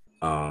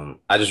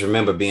I just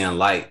remember being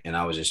light, and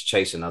I was just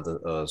chasing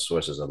other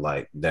sources of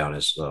light down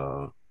this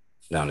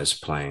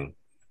plane.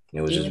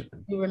 It was you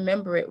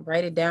remember it,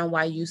 write it down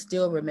while you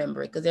still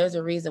remember it, because there's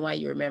a reason why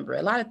you remember it.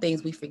 A lot of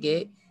things we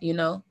forget, you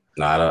know.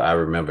 No, I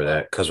remember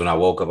that because when I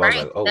woke up, I was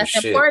like, oh, that's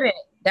shit. Important.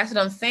 That's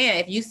what I'm saying.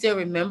 If you still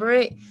remember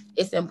it,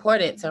 it's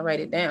important to write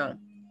it down.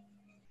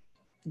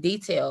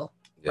 Detail.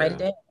 Yeah. Write it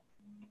down.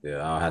 Yeah,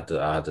 I'll have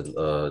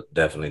to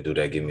definitely do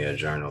that. Give me a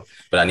journal,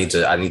 but I need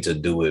to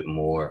do it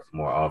more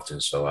often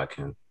so I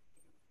can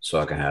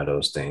have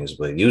those things.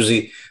 But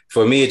usually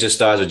for me, it just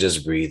starts with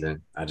just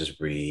breathing. I just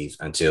breathe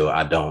until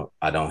I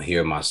don't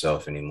hear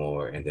myself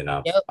anymore, and then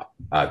I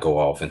go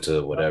off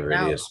into whatever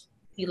it is.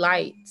 He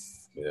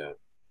lights. Yeah.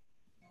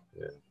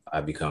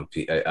 I become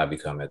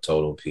at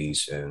total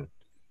peace, and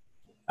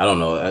I don't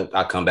know.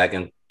 I come back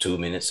in 2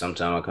 minutes.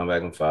 Sometimes I come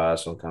back in 5.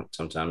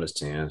 Sometimes it's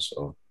 10.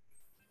 So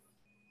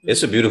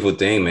it's a beautiful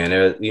thing,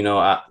 man.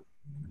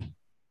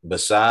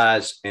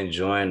 Besides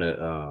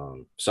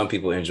enjoying some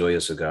people enjoy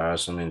a cigar.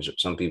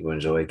 Some people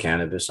enjoy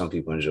cannabis. Some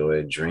people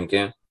enjoy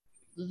drinking.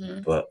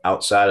 But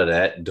outside of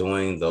that,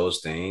 doing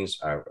those things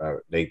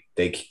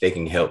they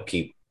can help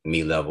keep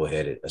me level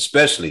headed,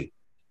 especially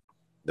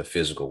the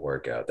physical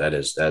workout.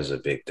 That's a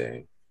big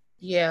thing.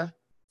 Yeah.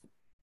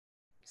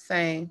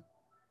 Same.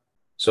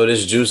 So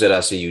this juice that I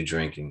see you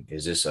drinking,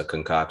 is this a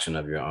concoction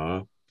of your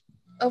own?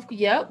 Oh,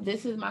 yep.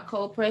 This is my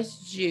cold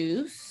pressed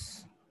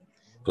juice.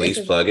 This Please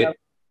is plug it.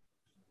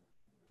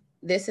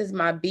 this is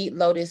my beet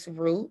lotus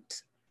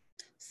root.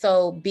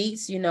 So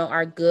beets,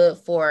 are good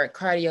for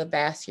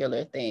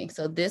cardiovascular things.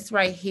 So this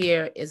right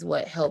here is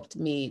what helped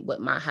me with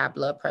my high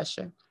blood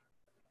pressure.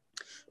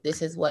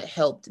 This is what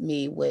helped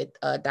me with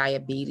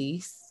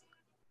diabetes.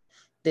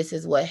 This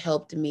is what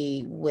helped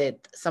me with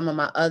some of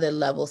my other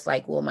levels,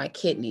 like my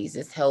kidneys.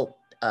 It's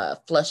helped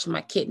flush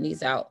my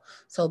kidneys out.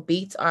 So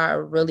beets are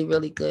a really,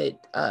 really good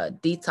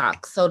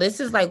detox. So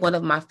this is like one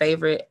of my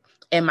favorite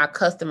and my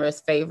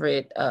customers'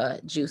 favorite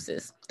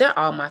juices. They're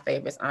all my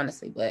favorites,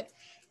 honestly, but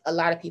a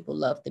lot of people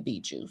love the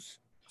beet juice.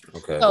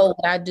 Okay. So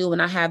what I do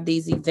when I have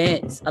these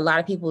events, a lot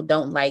of people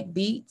don't like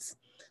beets.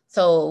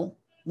 So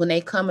when they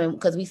come in,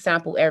 because we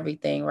sample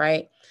everything,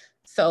 right?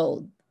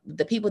 So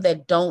the people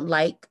that don't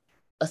like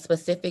a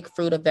specific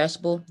fruit or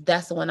vegetable,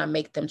 that's the one I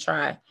make them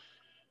try.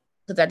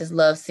 Because I just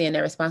love seeing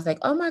their response, like,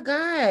 oh my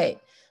God,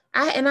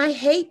 I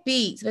hate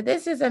beets, but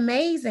this is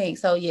amazing.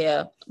 So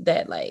yeah,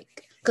 that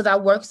because I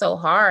work so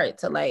hard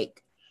to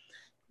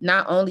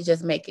not only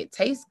just make it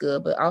taste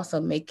good, but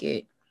also make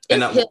it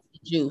healing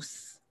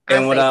juice.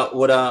 And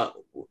what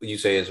you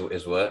say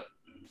is what?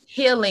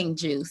 Healing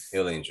juice.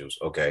 Healing juice.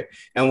 Okay.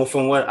 And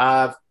from what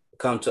I've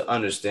come to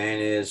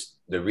understand is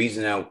the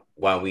reason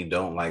why we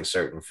don't like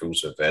certain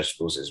fruits or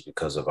vegetables is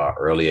because of our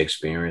early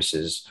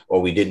experiences,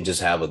 or we didn't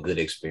just have a good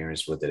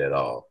experience with it at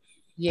all.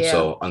 Yeah.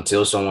 So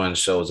until someone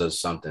shows us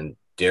something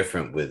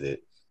different with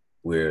it,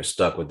 we're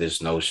stuck with this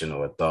notion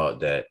or thought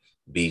that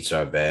beets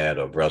are bad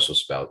or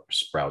Brussels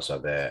sprouts are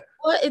bad.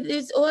 Well,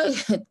 or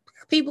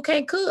people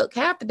can't cook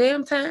half the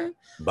damn time.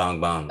 Bang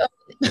bang.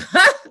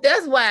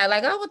 That's why,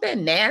 I want that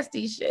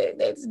nasty shit.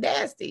 That's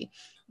nasty.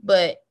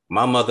 But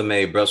my mother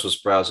made Brussels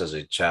sprouts as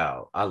a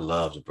child. I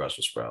loved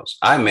Brussels sprouts.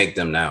 I make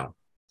them now.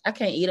 I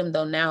can't eat them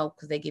though now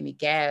because they give me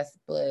gas.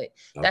 But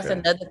that's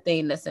another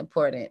thing that's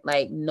important,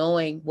 like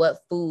knowing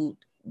what food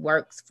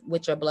works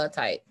with your blood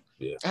type.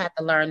 Yeah. I have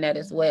to learn that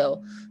as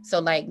well.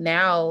 So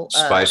now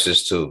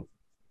spices too.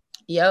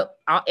 Yep.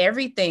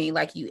 Everything,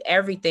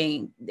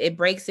 everything. It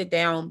breaks it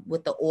down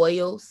with the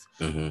oils,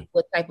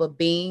 what type of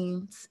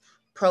beans,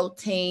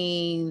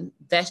 protein,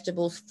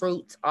 vegetables,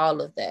 fruits,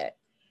 all of that.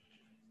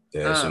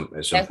 Yeah,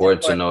 it's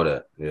important to know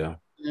that. Yeah.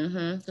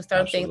 Because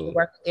certain things will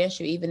work against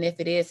you, even if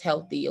it is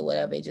healthy or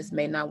whatever. It just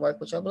may not work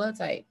with your blood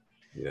type.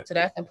 Yeah. So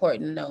that's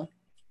important to know.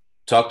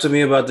 Talk to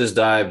me about this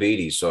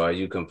diabetes. So are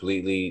you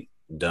completely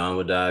done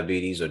with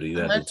diabetes, or do you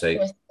have to take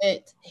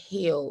 100%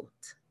 healed?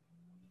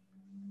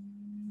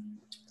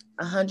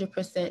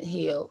 100%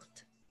 healed.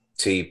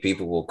 T,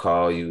 people will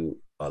call you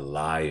a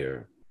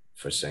liar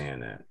for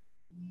saying that.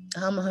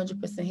 I'm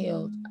 100%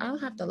 healed. I don't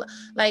have to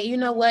you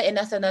know what? And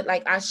that's another,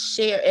 I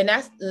share, and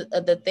that's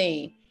the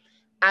thing.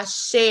 I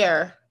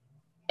share,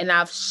 and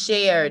I've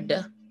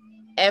shared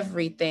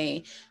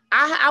everything.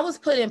 I was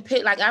put in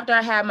PICC, after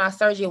I had my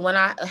surgery, when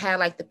I had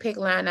the PICC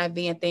line IV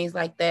and things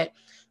like that,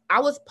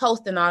 I was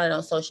posting all that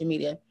on social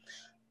media.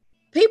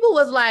 People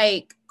was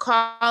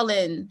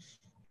calling,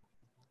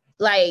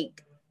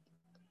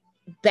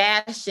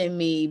 bashing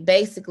me,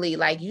 basically,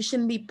 you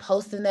shouldn't be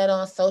posting that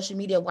on social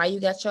media. Why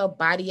you got your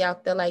body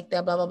out there like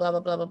that? Blah, blah, blah, blah,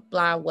 blah, blah,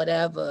 blah,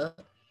 whatever.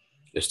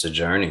 It's the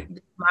journey.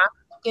 My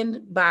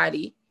fucking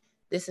body.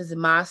 This is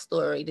my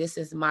story. This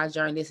is my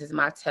journey. This is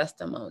my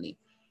testimony.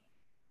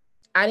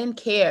 I didn't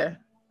care.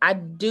 I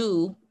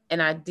do,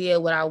 and I did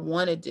what I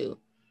want to do.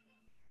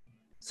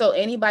 So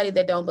anybody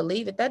that don't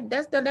believe it, that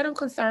don't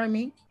concern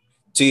me.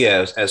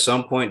 T.S., at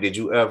some point, did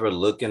you ever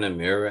look in the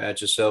mirror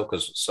at yourself?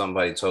 Because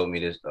somebody told me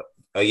this.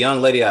 A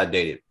young lady I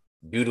dated,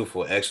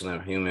 beautiful,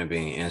 excellent human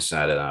being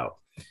inside and out.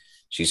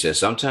 She said,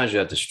 sometimes you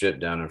have to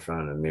strip down in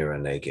front of the mirror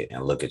naked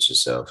and look at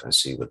yourself and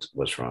see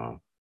what's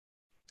wrong.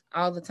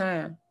 All the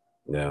time.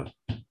 Yeah.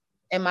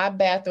 And my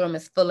bathroom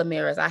is full of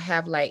mirrors. I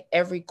have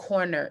every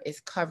corner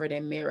is covered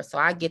in mirrors. So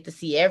I get to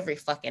see every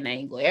fucking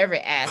angle, every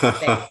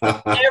aspect,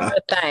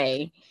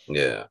 everything.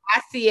 Yeah.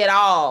 I see it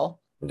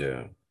all.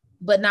 Yeah.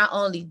 But not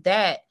only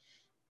that,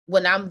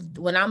 when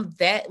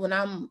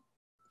I'm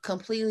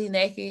completely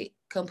naked,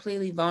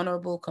 completely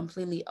vulnerable,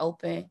 completely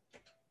open,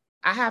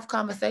 I have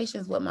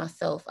conversations with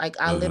myself.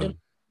 I literally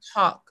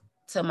talk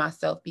to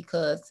myself,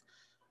 because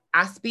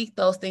I speak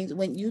those things.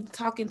 When you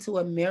talk into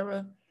a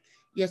mirror,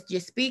 you're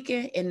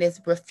speaking, and it's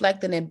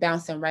reflecting and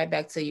bouncing right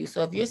back to you.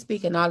 So if you're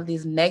speaking all of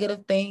these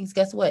negative things,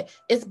 guess what?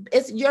 You're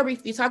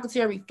talking to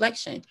your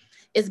reflection.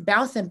 It's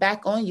bouncing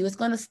back on you. It's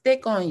going to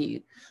stick on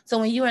you. So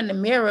when you're in the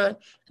mirror,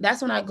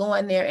 that's when I go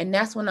in there, and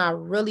that's when I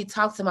really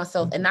talk to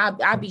myself, and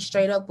I be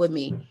straight up with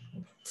me.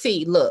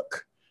 See,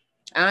 look,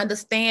 I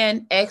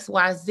understand X,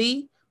 Y,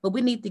 Z, but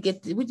we need to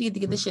get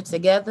this shit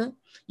together.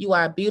 You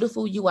are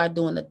beautiful. You are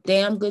doing a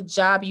damn good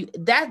job.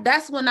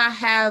 That's when I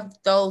have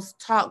those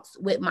talks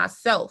with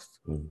myself.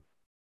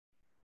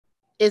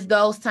 It's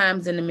those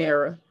times in the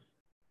mirror.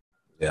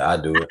 Yeah, I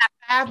do it.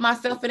 I have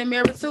myself in the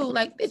mirror too.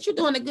 Bitch, you're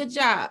doing a good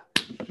job.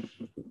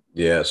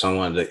 Yeah,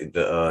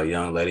 the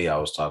young lady I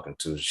was talking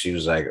to, she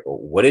was like,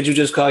 what did you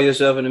just call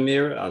yourself in the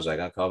mirror? I was like,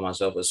 I call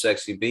myself a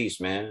sexy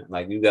beast, man.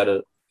 You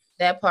gotta.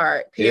 That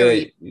part, Yeah,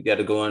 period. you got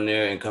to go in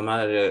there and come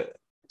out of there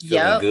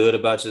feeling Yep. good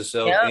about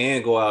yourself Yep.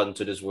 and go out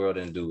into this world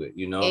and do it,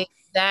 you know?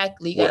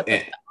 Exactly. You Well, gotta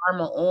put the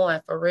armor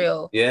on for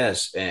real.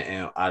 yes,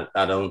 and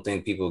I don't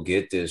think people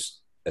get this,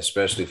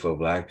 especially for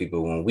Black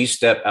people. When we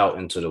step out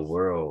into the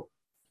world,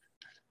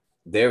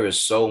 there is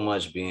so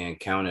much being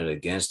counted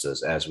against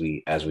us as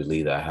we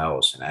leave the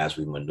house and as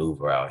we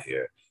maneuver out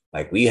here.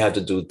 Like we have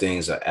to do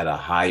things at a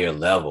higher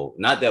level.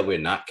 Not that we're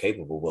not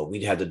capable, but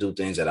we have to do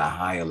things at a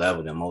higher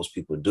level than most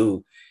people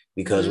do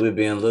because Mhm. we're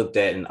being looked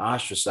at and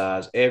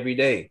ostracized every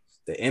day.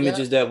 The Yep.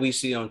 images that we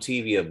see on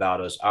TV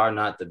about us are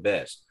not the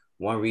best.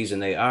 One reason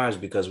they are is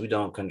because we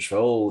don't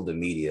control the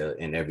media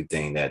and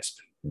everything that's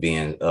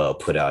being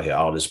put out here,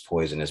 all this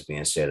poison that's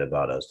being said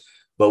about us.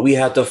 But we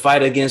have to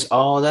fight against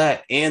all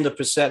that and the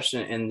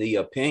perception and the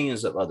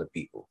opinions of other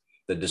people,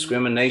 the Mhm.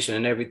 discrimination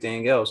and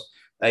everything else.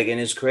 Like,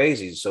 and it's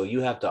crazy. So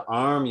you have to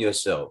arm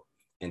yourself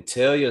and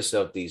tell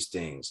yourself these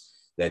things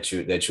that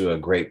you're a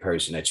great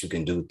person, that you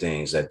can do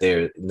things, that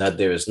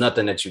there is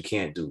nothing that you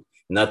can't do.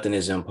 Nothing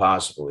is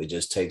impossible. It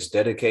just takes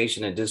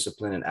dedication and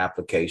discipline and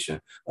application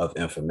of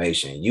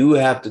information. You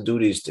have to do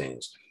these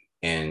things.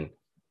 And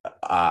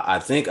I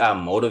think I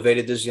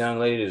motivated this young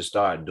lady to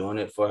start doing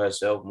it for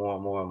herself more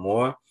and more and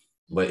more.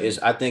 But Mhm.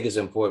 I think it's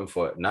important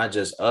for not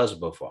just us,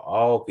 but for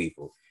all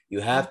people. You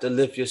have to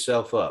lift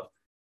yourself up.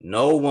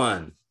 No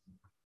one,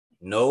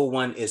 no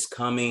one is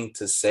coming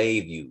to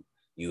save you.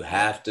 You Yep.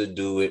 have to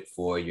do it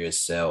for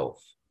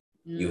yourself.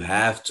 You Mhm.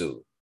 have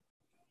to.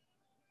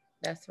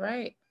 That's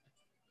right.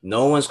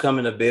 No one's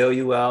coming to bail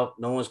you out.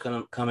 No one's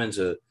coming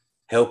to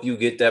help you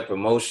get that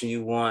promotion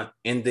you want.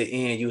 In the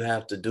end, you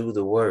have to do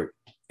the work.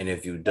 And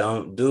if you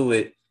don't do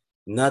it,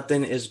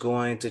 nothing is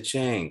going to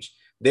change.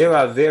 There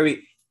are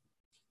very,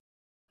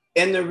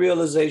 in the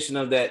realization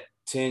of that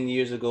 10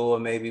 years ago, or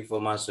maybe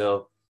for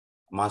myself,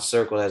 my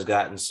circle has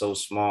gotten so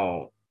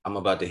small. I'm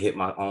about to hit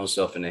my own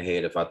self in the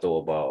head if I throw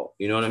a ball.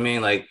 You know what I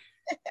mean? Like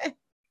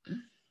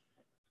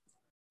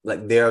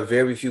there are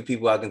very few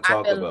people I can I've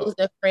talk been about.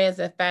 losing friends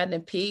and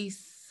finding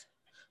peace.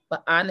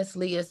 But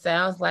honestly, it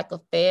sounds like a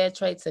fair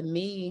trade to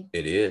me.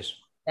 It is.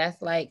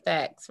 That's like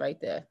facts right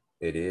there.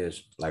 It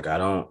is. Like I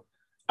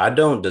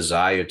don't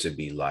desire to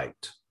be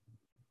liked.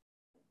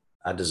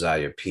 I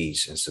desire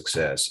peace and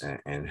success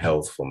and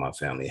health for my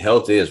family.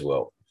 Health is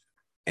wealth,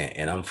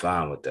 and I'm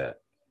fine with that.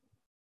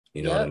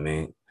 You know what I Yep.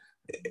 mean?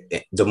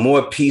 The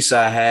more peace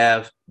I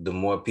have, the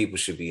more people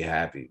should be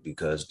happy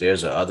because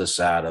there's a other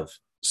side of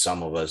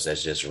some of us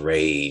that's just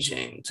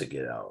raging to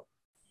get out.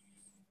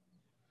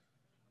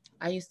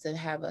 I used to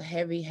have a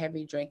heavy,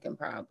 heavy drinking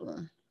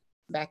problem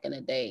back in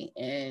the day.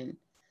 And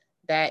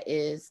that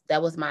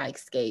was my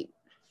escape.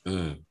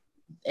 Mm.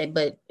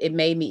 But it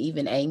made me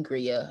even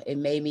angrier. It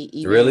made me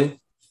even,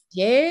 Really?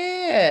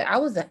 yeah, I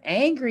was an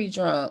angry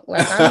drunk.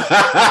 Like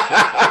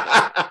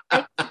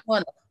I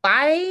want to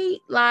fight,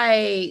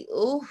 like,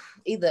 ooh,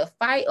 either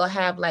fight or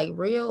have like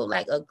real,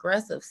 like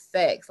aggressive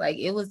sex. Like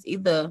it was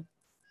either,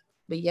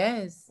 but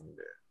yes,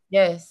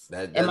 yes.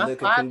 And That my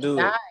liquor father can do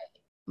died.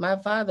 it. My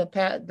father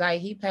passed,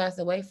 like he passed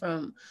away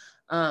from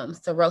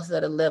cirrhosis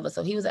of the liver.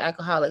 So he was an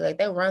alcoholic. Like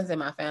that runs in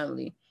my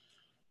family.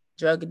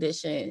 Drug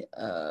addiction,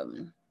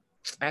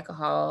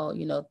 alcohol,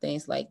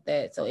 things like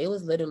that. So it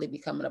was literally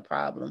becoming a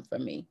problem for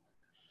me.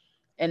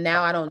 And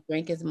now I don't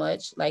drink as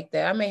much like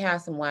that. I may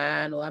have some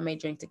wine or I may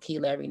drink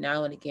tequila every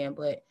now and again,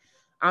 but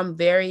I'm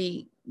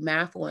very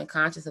mindful and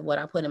conscious of what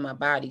I put in my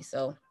body.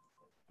 So,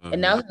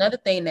 and that Mm-hmm. was another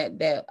thing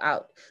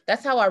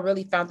that's how I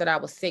really found that I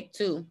was sick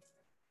too,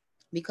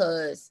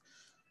 because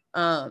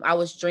I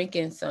was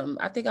drinking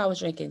I think I was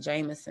drinking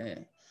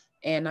Jameson,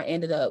 and I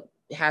ended up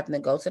having to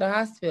go to the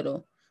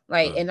hospital.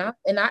 Like, Mm.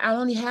 I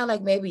only had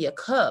like maybe a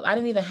cup. I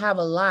didn't even have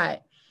a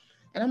lot.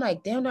 And I'm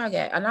like, damn,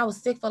 and I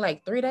was sick for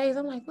like 3 days.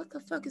 I'm like, what the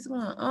fuck is going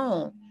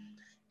on?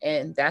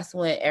 And that's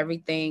when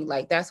everything,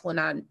 like, that's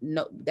when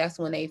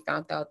they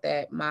found out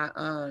that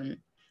my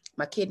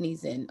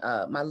kidneys and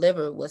my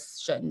liver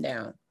was shutting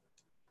down.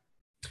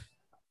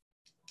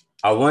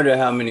 I wonder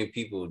how many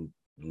people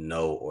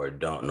know or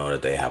don't know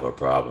that they have a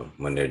problem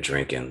when they're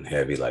drinking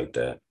heavy like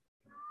that.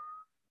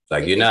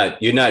 Like It's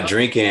you're not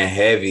drinking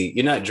heavy.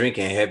 You're not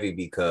drinking heavy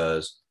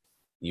because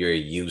you're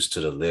used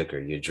to the liquor.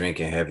 You're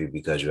drinking heavy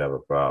because you have a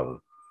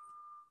problem.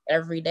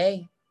 every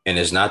day. And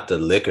it's not the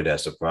liquor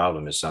that's the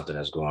problem. It's something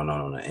that's going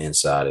on the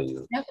inside of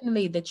you.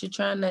 Definitely that you're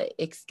trying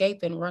to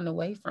escape and run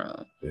away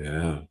from.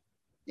 Yeah.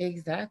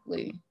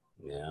 Exactly.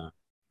 Yeah.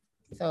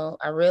 So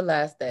I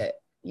realized that,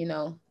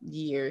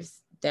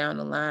 years down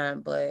the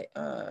line, but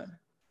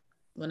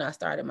when I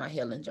started my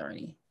healing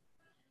journey.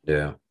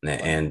 Yeah.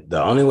 But And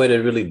the only way to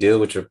really deal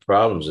with your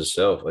problems is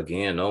self.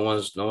 Again, no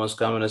one's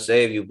coming to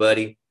save you,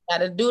 buddy.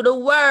 gotta do the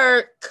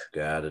work.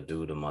 Gotta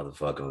do the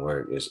motherfucking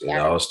work. It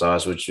Gotta all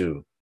starts with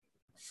you.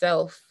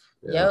 self.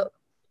 Yeah. Yep.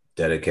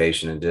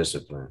 Dedication and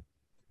discipline.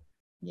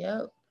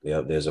 Yep.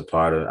 Yep. There's a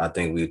part of, I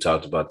think we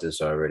talked about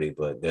this already,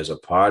 but there's a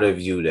part of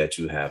you that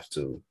you have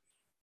to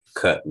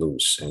cut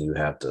loose and you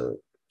have to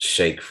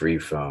shake free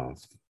from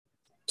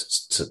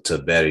to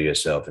better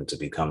yourself and to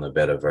become the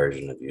better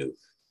version of you.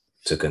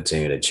 to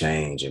continue to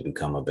change and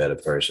become a better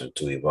person,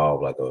 to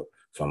evolve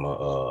from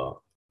a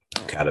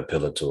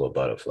caterpillar to a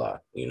butterfly.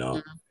 You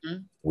know,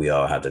 we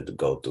all have to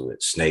go through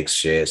it. Snakes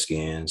shed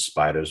skin,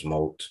 spiders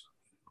molt.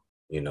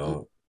 You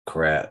know,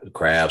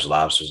 crabs,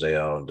 lobsters, they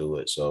all do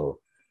it. So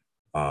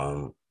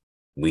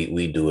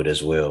we do it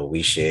as well.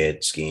 We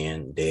shed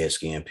skin, dead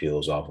skin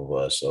peels off of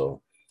us.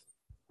 So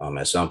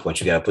at some point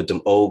you got to put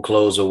them old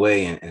clothes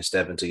away and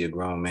step into your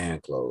grown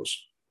man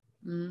clothes.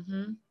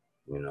 You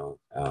know,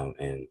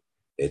 and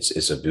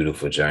it's a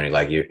beautiful journey.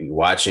 Like you're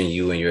watching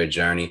you and your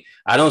journey.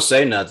 I don't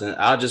say nothing.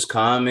 I'll just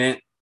comment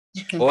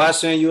or I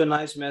send you a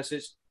nice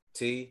message.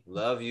 T,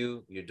 love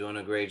you. You're doing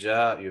a great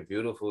job. You're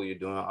beautiful. You're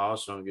doing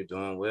awesome. You're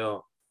doing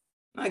well.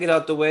 I get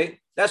out the way.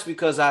 That's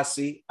because I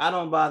see. I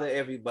don't bother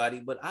everybody,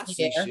 but I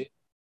see shit.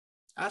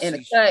 I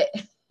see shit.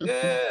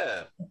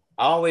 Yeah.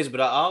 I always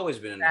been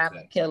in the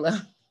cut. Killer.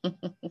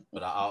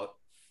 But I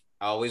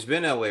always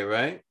been that way,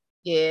 right?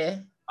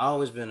 Yeah. I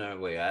always been that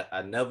way.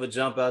 I never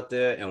jump out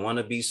there and want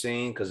to be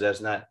seen because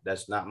that's not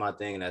my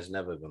thing, and that's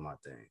never been my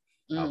thing.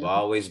 I've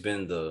always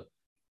been the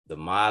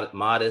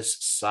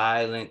modest,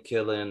 silent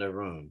killer in the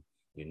room.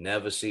 You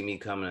never see me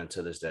coming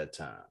until it's that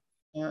time.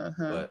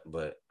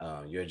 But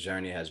your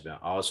journey has been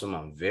awesome.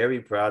 I'm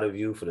very proud of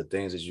you for the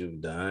things that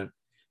you've done.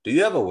 Do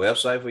you have a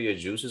website for your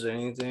juices or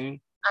anything?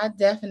 I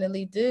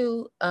definitely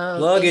do.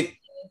 Plug it.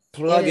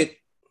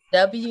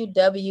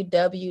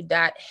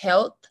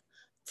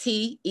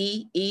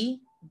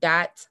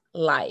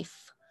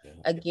 www.healthtee.life.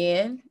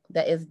 Again,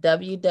 that is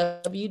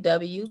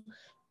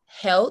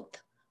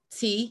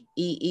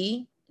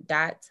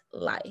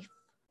www.healthtee.life.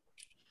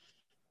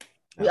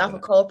 We offer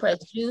cold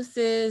pressed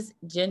juices,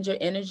 ginger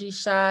energy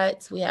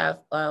shots. We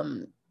have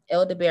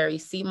elderberry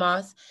sea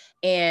moss,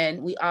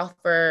 and we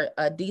offer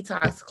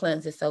detox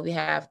cleanses. So we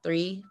have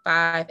 3,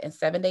 5, and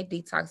 7-day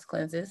detox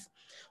cleanses.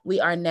 We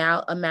are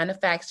now a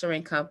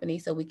manufacturing company,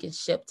 so we can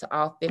ship to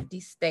all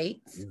 50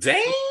 states.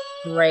 Damn.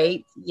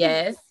 Great.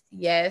 Yes.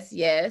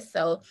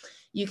 So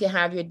you can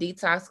have your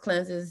detox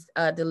cleanses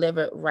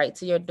delivered right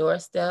to your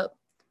doorstep,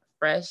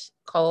 fresh,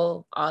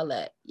 cold, all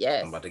that.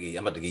 Yes. I'm about to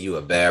give you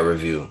a bad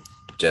review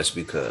just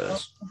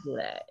because.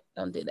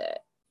 Don't do that.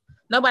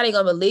 Nobody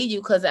gonna believe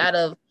you because out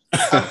of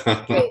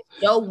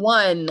your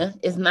one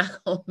is not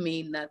gonna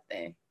mean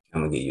nothing.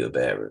 I'm gonna give you a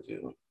bad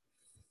review.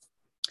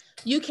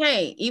 You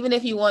can't, even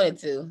if you wanted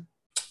to.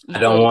 I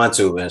don't want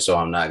to, and so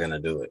I'm not gonna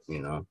do it.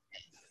 You know,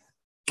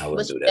 I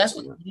wouldn't do that.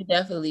 You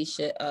definitely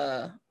should,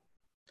 try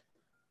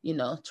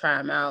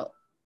them out.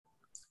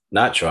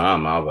 Not try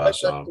them out, about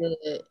some.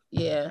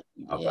 Yeah,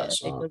 about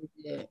some.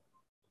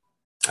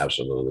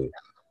 Absolutely.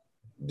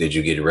 Did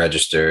you get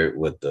registered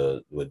with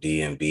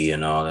DMB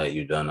and all that?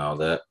 You done all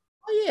that?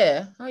 Oh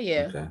yeah.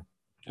 Okay.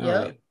 All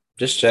right.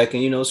 Just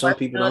checking. Some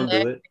people don't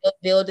do it.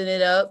 Building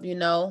it up,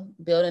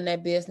 building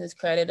that business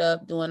credit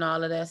up, doing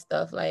all of that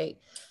stuff. Like,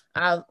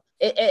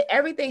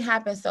 everything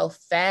happened so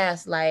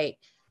fast. Like,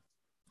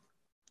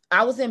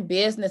 I was in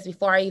business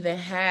before I even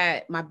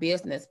had my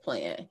business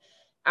plan.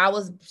 I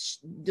was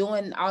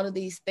doing all of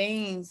these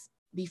things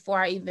before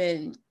I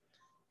even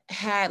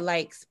had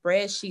like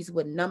spreadsheets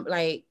with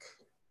like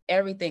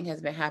everything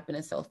has been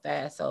happening so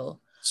fast. So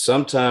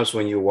sometimes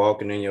when you're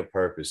walking in your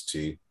purpose,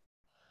 T,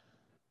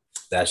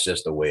 that's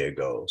just the way it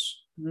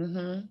goes.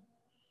 And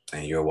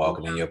you're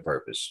walking in your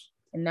purpose.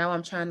 And now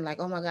I'm trying to like,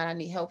 oh my God, I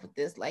need help with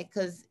this. Like,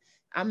 cause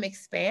I'm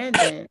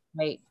expanding,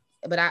 like,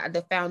 but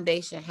the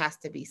foundation has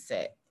to be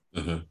set.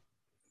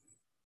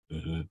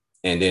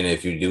 And then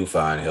if you do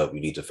find help, you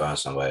need to find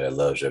somebody that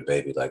loves your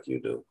baby like you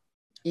do.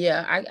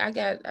 Yeah,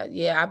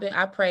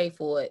 I prayed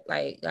for it.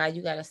 Like, God,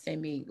 you got to send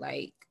me,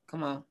 like,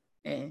 come on.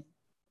 And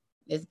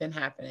it's been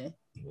happening.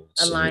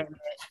 Alignment,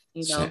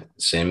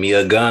 Send me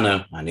a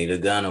gunner. I need a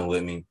gunner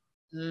with me.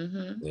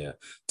 Yeah.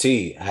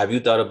 T, have you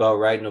thought about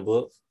writing a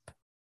book?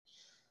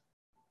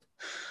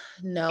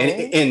 No.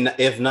 And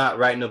if not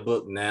writing a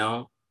book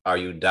now, are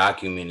you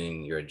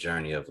documenting your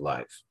journey of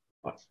life?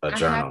 A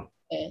journal?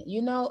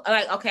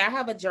 Okay, I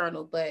have a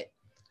journal, but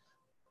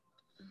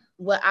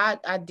what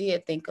I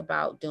did think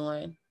about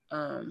doing,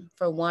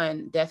 for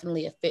one,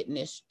 definitely a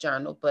fitness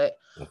journal, but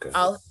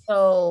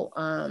also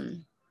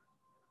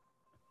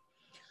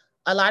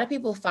a lot of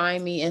people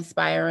find me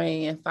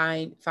inspiring and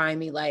find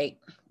me like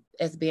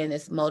as being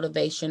this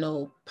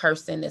motivational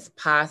person, this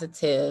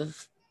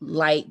positive,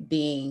 light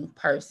being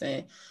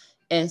person.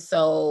 And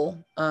so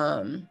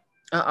I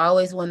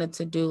always wanted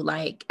to do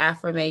like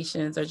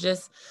affirmations or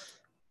just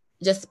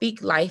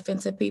speak life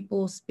into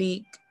people,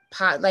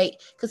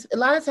 because a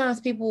lot of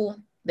times people,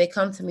 they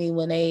come to me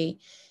when they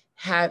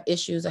have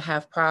issues or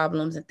have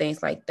problems and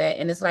things like that.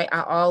 And it's like,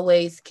 I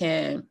always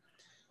can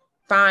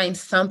find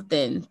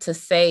something to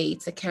say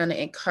to kind of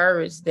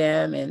encourage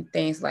them and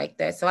things like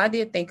that. So I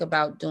did think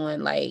about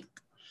doing like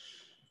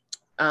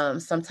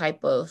some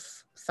type of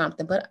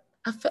something, but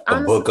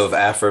a book of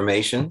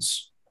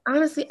affirmations.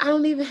 Honestly, I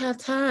don't even have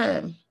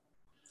time.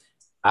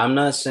 I'm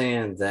not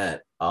saying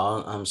that.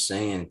 All I'm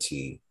saying,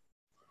 T,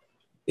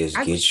 is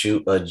get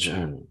you a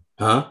journal,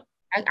 huh?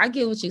 I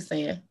get what you're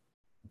saying.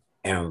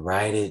 And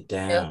write it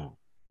down.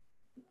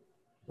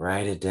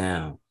 Write it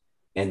down.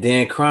 And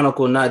then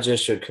chronicle not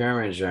just your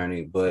current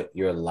journey, but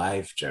your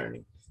life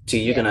journey. T,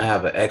 you're Yeah. gonna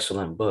have an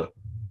excellent book.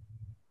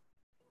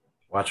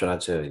 Watch what I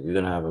tell you. You're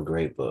gonna have a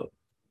great book.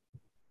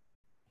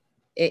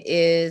 It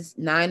is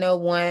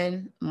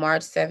 901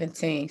 March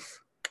 17th.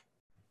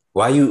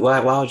 Why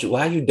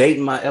are you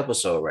dating my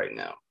episode right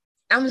now?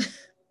 I'm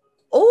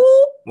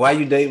oh Why are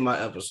you dating my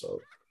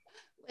episode?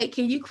 wait,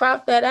 can you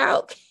crop that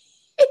out?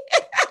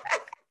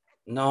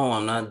 No,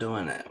 I'm not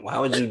doing that. Why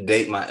would you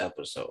date my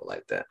episode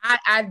like that?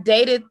 I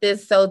dated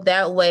this so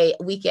that way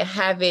we can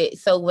have it.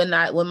 So when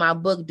my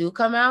book do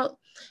come out,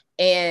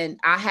 and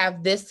I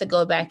have this to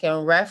go back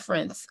and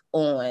reference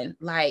on,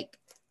 like,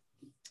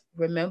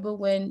 remember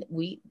when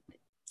we?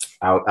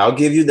 I'll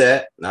give you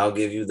that. I'll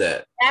give you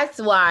that. That's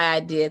why I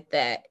did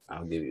that.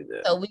 I'll give you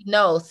that. So we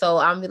know. So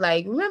I'm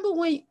like, remember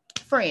when,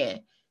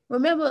 friend?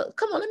 Remember?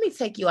 Come on, let me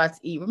take you out to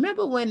eat.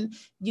 Remember when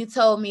you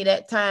told me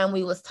that time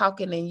we was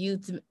talking and you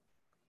to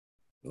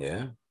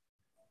Yeah.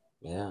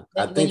 Yeah.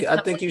 I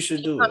think you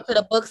should do it. To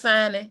the book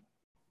signing.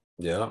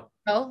 Yeah.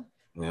 Oh,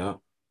 Yeah.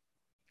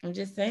 I'm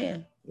just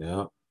saying.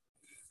 Yeah.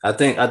 I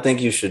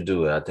think you should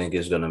do it. I think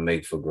it's gonna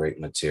make for great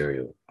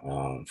material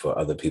for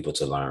other people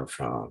to learn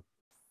from.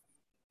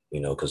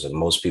 Because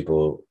most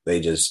people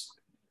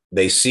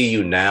they see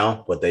you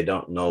now, but they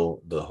don't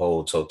know the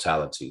whole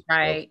totality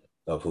Right.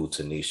 of who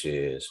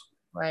Tanisha is.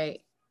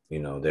 Right.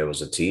 There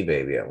was a T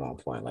baby at one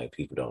point, like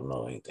people don't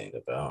know anything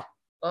about.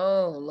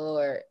 Oh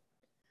Lord.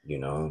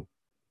 You're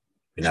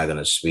not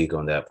gonna speak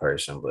on that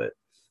person, but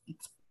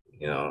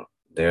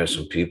there are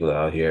some people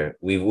out here.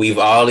 We've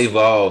all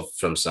evolved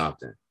from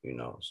something,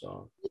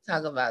 so We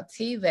talk about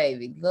T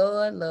baby.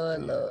 Lord,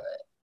 Lord, Lord.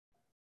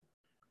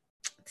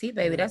 T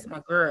baby, that's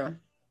my girl.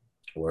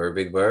 Word,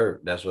 Big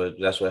Bird. That's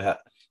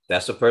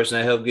the person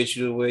that helped get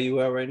you to where you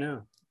are right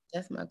now.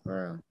 That's my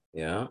girl.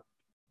 Yeah,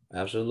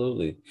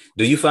 absolutely.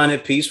 Do you find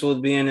it peaceful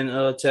being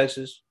in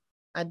Texas?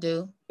 I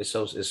do. It's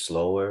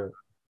slower.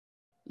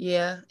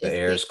 Yeah. The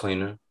air is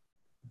cleaner.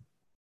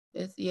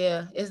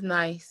 It's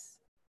nice.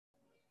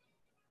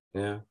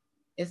 Yeah.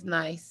 It's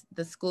nice.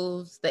 The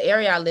schools, the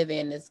area I live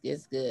in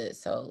is good.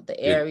 So the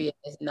area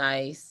is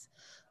nice.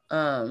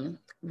 Really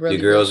your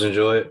girls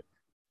enjoy it?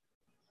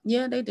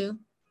 Yeah, they do.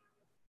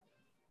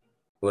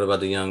 What about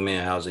the young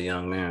man? How's the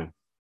young man?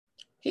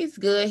 He's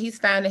good. He's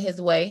finding his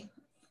way.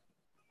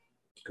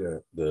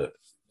 Good.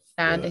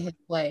 Finding his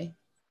way.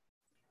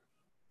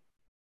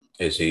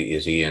 Is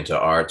he into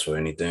arts or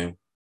anything?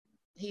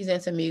 He's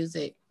into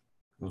music.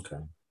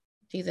 Okay.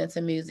 He's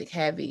into music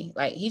heavy.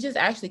 Like, he just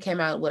actually came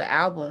out with an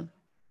album,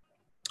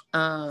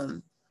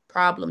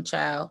 Problem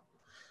Child,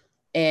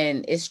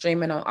 and it's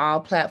streaming on all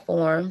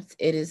platforms.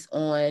 It is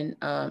on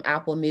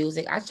Apple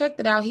Music. I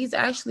checked it out. He's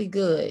actually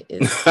good.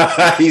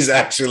 He's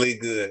actually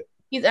good.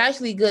 He's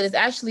actually good. It's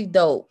actually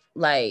dope.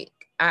 Like,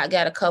 I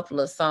got a couple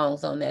of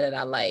songs on there that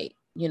I like,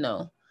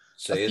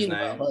 Say his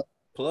name.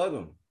 Plug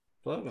him.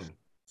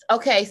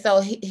 Okay, so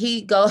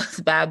he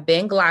goes by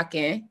Ben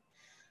Glocken.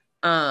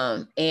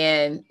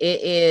 And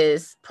it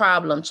is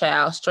Problem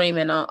Child,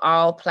 streaming on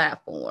all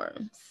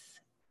platforms.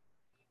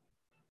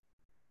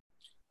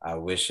 I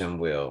wish him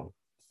well.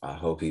 I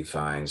hope he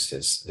finds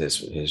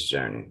his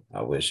journey.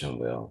 I wish him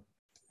well.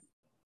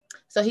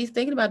 So he's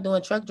thinking about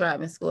doing truck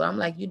driving school. I'm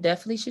like, you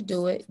definitely should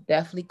do it.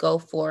 Definitely go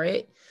for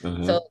it.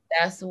 Mm-hmm. So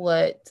that's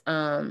what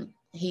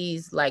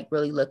he's like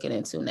really looking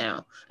into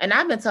now. And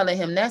I've been telling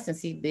him that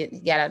since he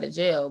got out of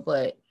jail,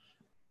 but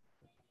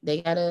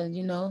they gotta,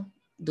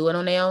 do it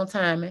on their own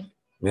timing.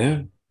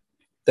 Yeah,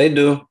 they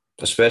do,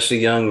 especially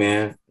young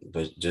men.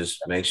 But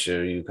just make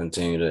sure you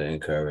continue to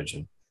encourage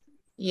him.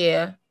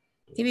 Yeah,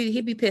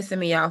 he be pissing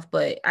me off,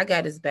 but I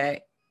got his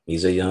back.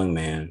 He's a young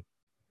man.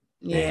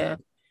 Yeah.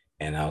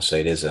 And I'll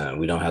say this: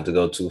 we don't have to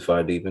go too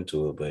far deep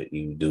into it, but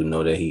you do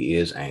know that he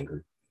is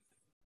angry.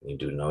 You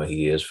do know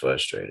he is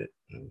frustrated.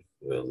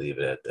 We'll leave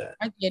it at that.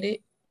 I get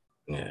it.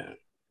 Yeah.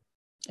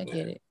 I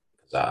get it.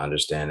 Because I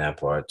understand that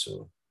part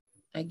too.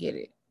 I get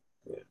it.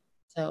 Yeah.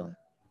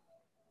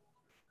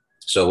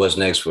 So what's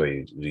next for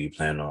you? Do you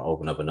plan on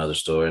opening up another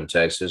store in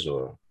Texas,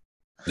 or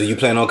do you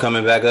plan on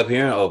coming back up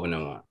here and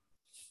opening one?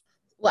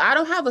 Well, I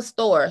don't have a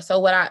store. So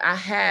what I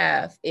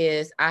have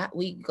is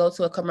we go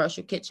to a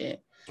commercial kitchen.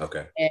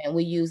 Okay. And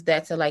we use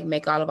that to like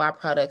make all of our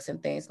products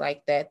and things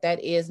like that.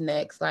 That is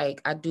next. Like,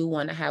 I do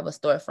want to have a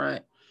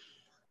storefront,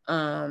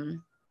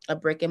 a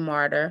brick and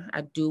mortar.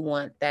 I do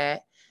want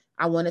that.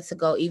 I want it to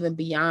go even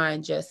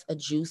beyond just a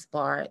juice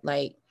bar.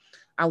 Like,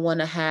 I want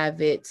to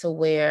have it to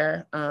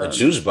where a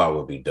juice bar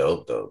would be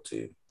dope though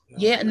too.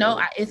 Yeah,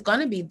 no, it's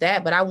gonna be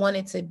that, but I want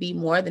it to be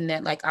more than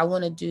that. Like, I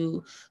want to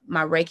do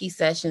my Reiki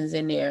sessions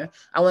in there.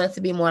 I want it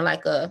to be more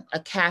like a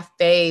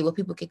cafe where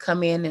people could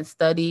come in and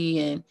study,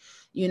 and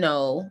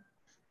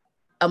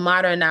a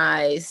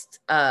modernized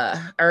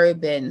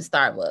urban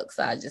Starbucks.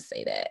 I just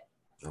say that.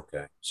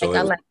 Okay. So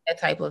I like that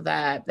type of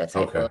vibe. That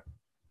type of.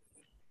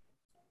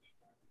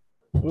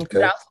 Okay.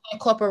 But I also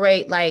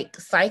incorporate like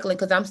cycling,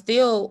 because I'm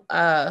still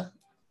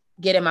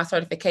getting my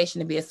certification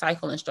to be a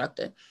cycle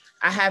instructor.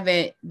 I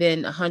haven't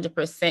been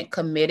 100%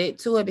 committed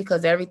to it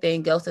because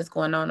everything else is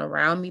going on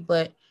around me.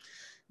 But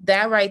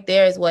that right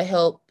there is what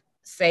helped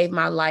save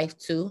my life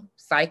too,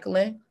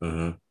 cycling.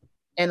 Mm-hmm.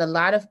 And a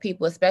lot of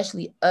people,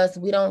 especially us,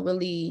 we don't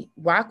really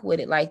rock with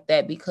it like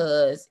that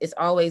because it's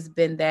always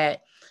been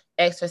that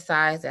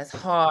exercise that's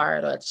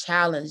hard or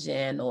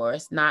challenging or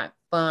it's not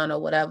fun or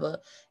whatever.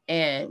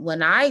 And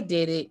when I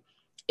did it,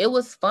 it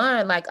was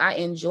fun. Like I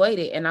enjoyed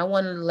it. And I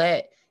wanted to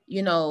let,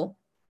 you know,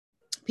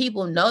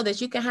 people know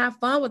that you can have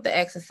fun with the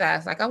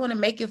exercise. Like I want to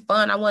make it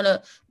fun. I want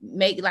to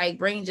make like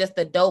bring just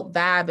a dope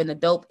vibe and a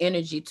dope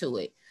energy to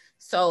it.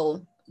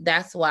 So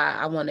that's why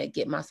I want to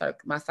get my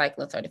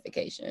cycling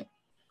certification.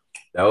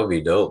 That would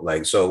be dope.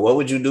 Like, so what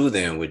would you do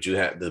then? Would you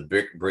have the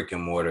brick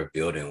and mortar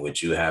building?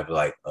 Would you have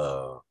like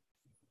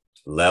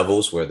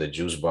levels where the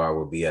juice bar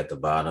would be at the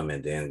bottom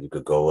and then you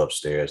could go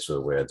upstairs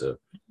to where the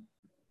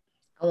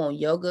I want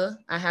yoga.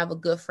 I have a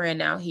good friend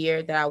out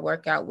here that I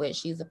work out with.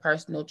 She's a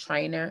personal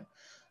trainer.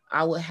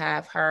 I would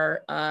have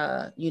her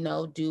you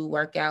know, do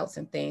workouts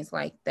and things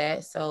like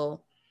that.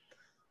 So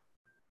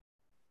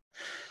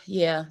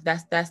yeah,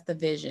 that's the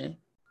vision.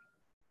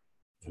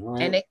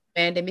 right. And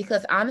expanding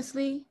because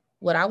honestly,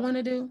 what I want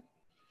to do,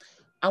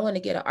 I want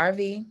to get an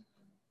RV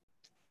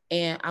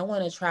and I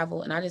want to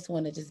travel and I just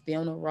want to just be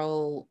on the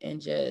road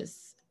and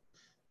just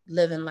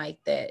living like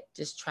that,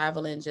 just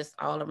traveling just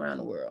all around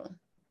the world.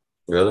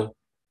 Really?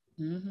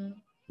 Mm-hmm.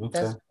 That's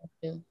Okay. what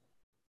I do.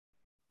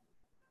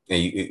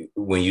 And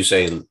when you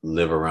say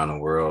live around the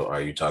world,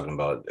 are you talking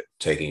about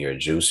taking your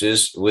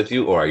juices with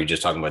you, or are you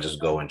just talking about just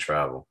go and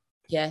travel?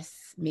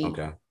 Yes, me.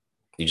 Okay.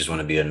 You just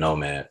want to be a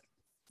nomad.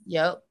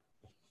 Yep.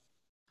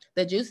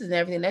 The juices and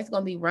everything that's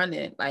gonna be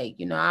running. Like,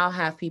 you know, I'll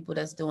have people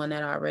that's doing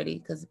that already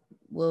because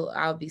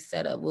I'll be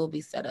set up. We'll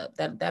be set up.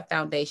 That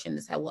foundation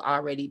is how will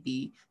already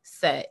be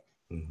set,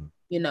 Mm-hmm.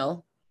 you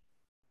know.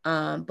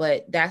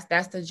 But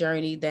that's the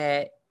journey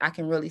that I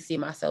can really see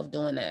myself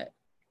doing that.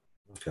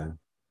 Okay.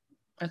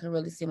 I can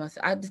really see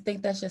myself. I just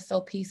think that's just so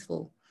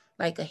peaceful,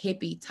 like a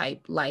hippie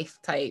type life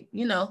type,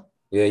 you know.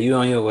 Yeah, you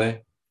on your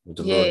way with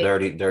the little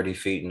Yeah, dirty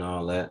feet and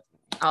all that.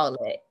 all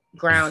that.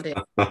 Grounding,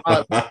 all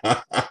all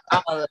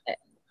of that.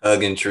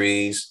 Hugging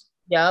trees.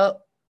 Yep.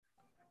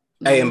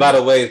 Hey, and Mm-hmm. by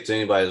the way, to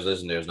anybody who's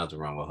listening, there's nothing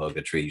wrong with hug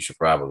a tree. You should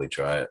probably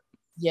try it.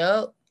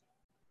 Yep.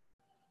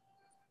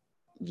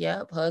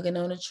 Yep. Hugging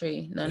on a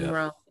tree. Nothing Yeah.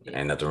 wrong with it.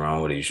 Ain't nothing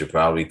wrong with it. You should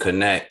probably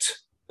connect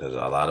because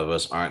a lot of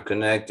us aren't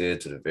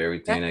connected to the very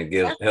thing That's, that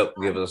gives that's help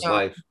what I give be us on.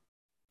 life.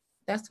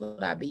 That's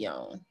what I be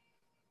on.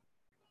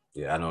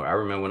 Yeah, I know. I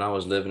remember when I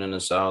was living in the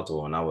South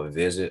or when I would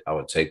visit, I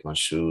would take my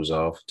shoes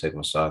off, take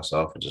my socks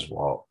off, and just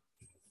walk.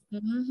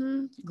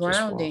 Mm-hmm. Just walk.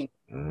 Grounding.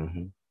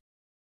 Mm-hmm.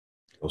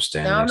 Go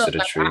stand Now, I don't next know. to the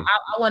Like, tree.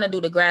 I want to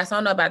do the grass. I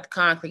don't know about the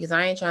concrete because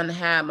I ain't trying to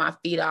have my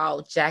feet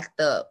all jacked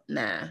up.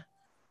 Nah.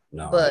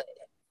 No, But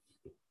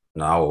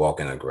no, I would walk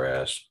in the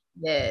grass.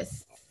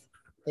 yes,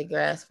 the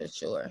grass for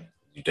sure.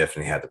 You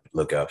definitely have to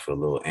look out for the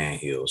little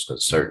ant hills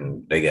because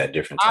certain they got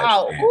different types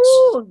of ants.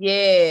 Oh, ooh,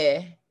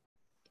 yeah.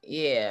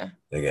 Yeah.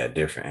 They got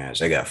different ants.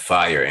 They got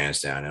fire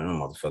ants down there. Them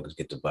motherfuckers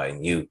get to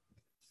biting you.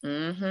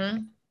 Mm-hmm.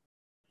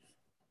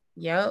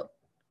 Yep.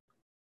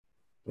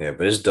 Yeah,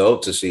 but it's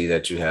dope to see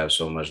that you have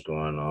so much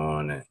going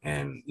on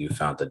and you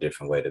found a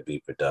different way to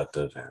be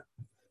productive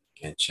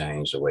and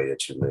change the way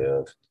that you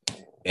live.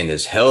 And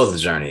this health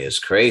journey is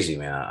crazy,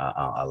 man.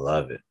 I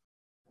love it.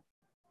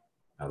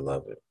 I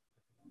love it.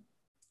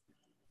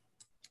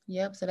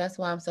 Yep. So that's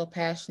why I'm so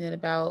passionate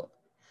about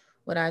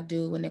what I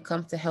do when it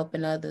comes to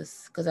helping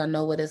others, because I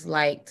know what it's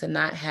like to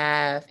not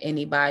have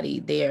anybody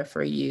there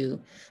for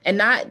you and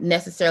not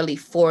necessarily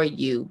for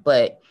you,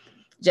 but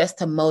just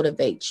to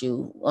motivate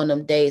you on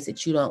them days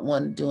that you don't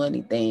want to do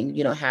anything.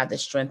 You don't have the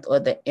strength or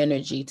the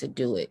energy to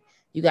do it.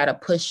 You got to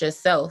push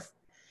yourself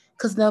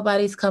because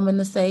nobody's coming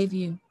to save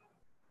you.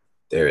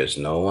 There is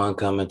no one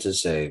coming to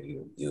save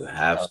you. You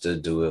have to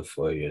do it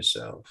for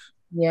yourself.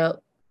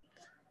 Yep.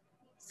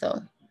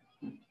 So,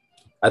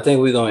 I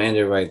think we're gonna end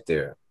it right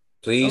there. okay.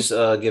 Please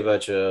give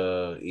out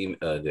your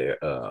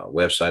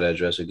website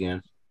address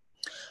again.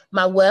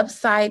 My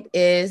website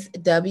is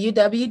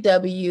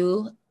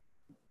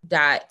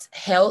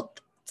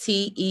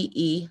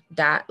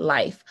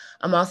www.healthtee.life.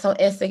 I'm also on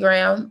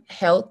Instagram,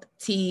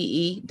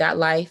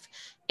 healthtee.life,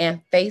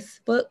 and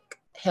Facebook,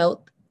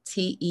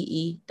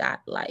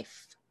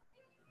 healthtee.life.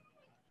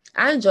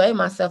 I enjoy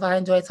myself. I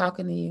enjoy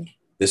talking to you.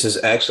 This is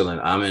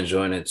excellent. I'm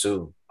enjoying it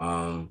too.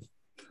 But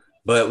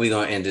we're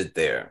gonna end it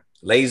there.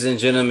 Ladies and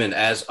gentlemen,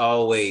 as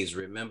always,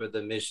 remember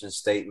the mission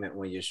statement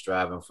when you're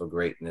striving for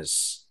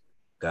greatness.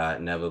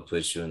 God never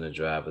puts you in the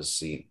driver's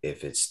seat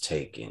if it's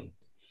taken.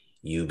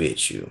 You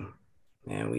bitch you. And we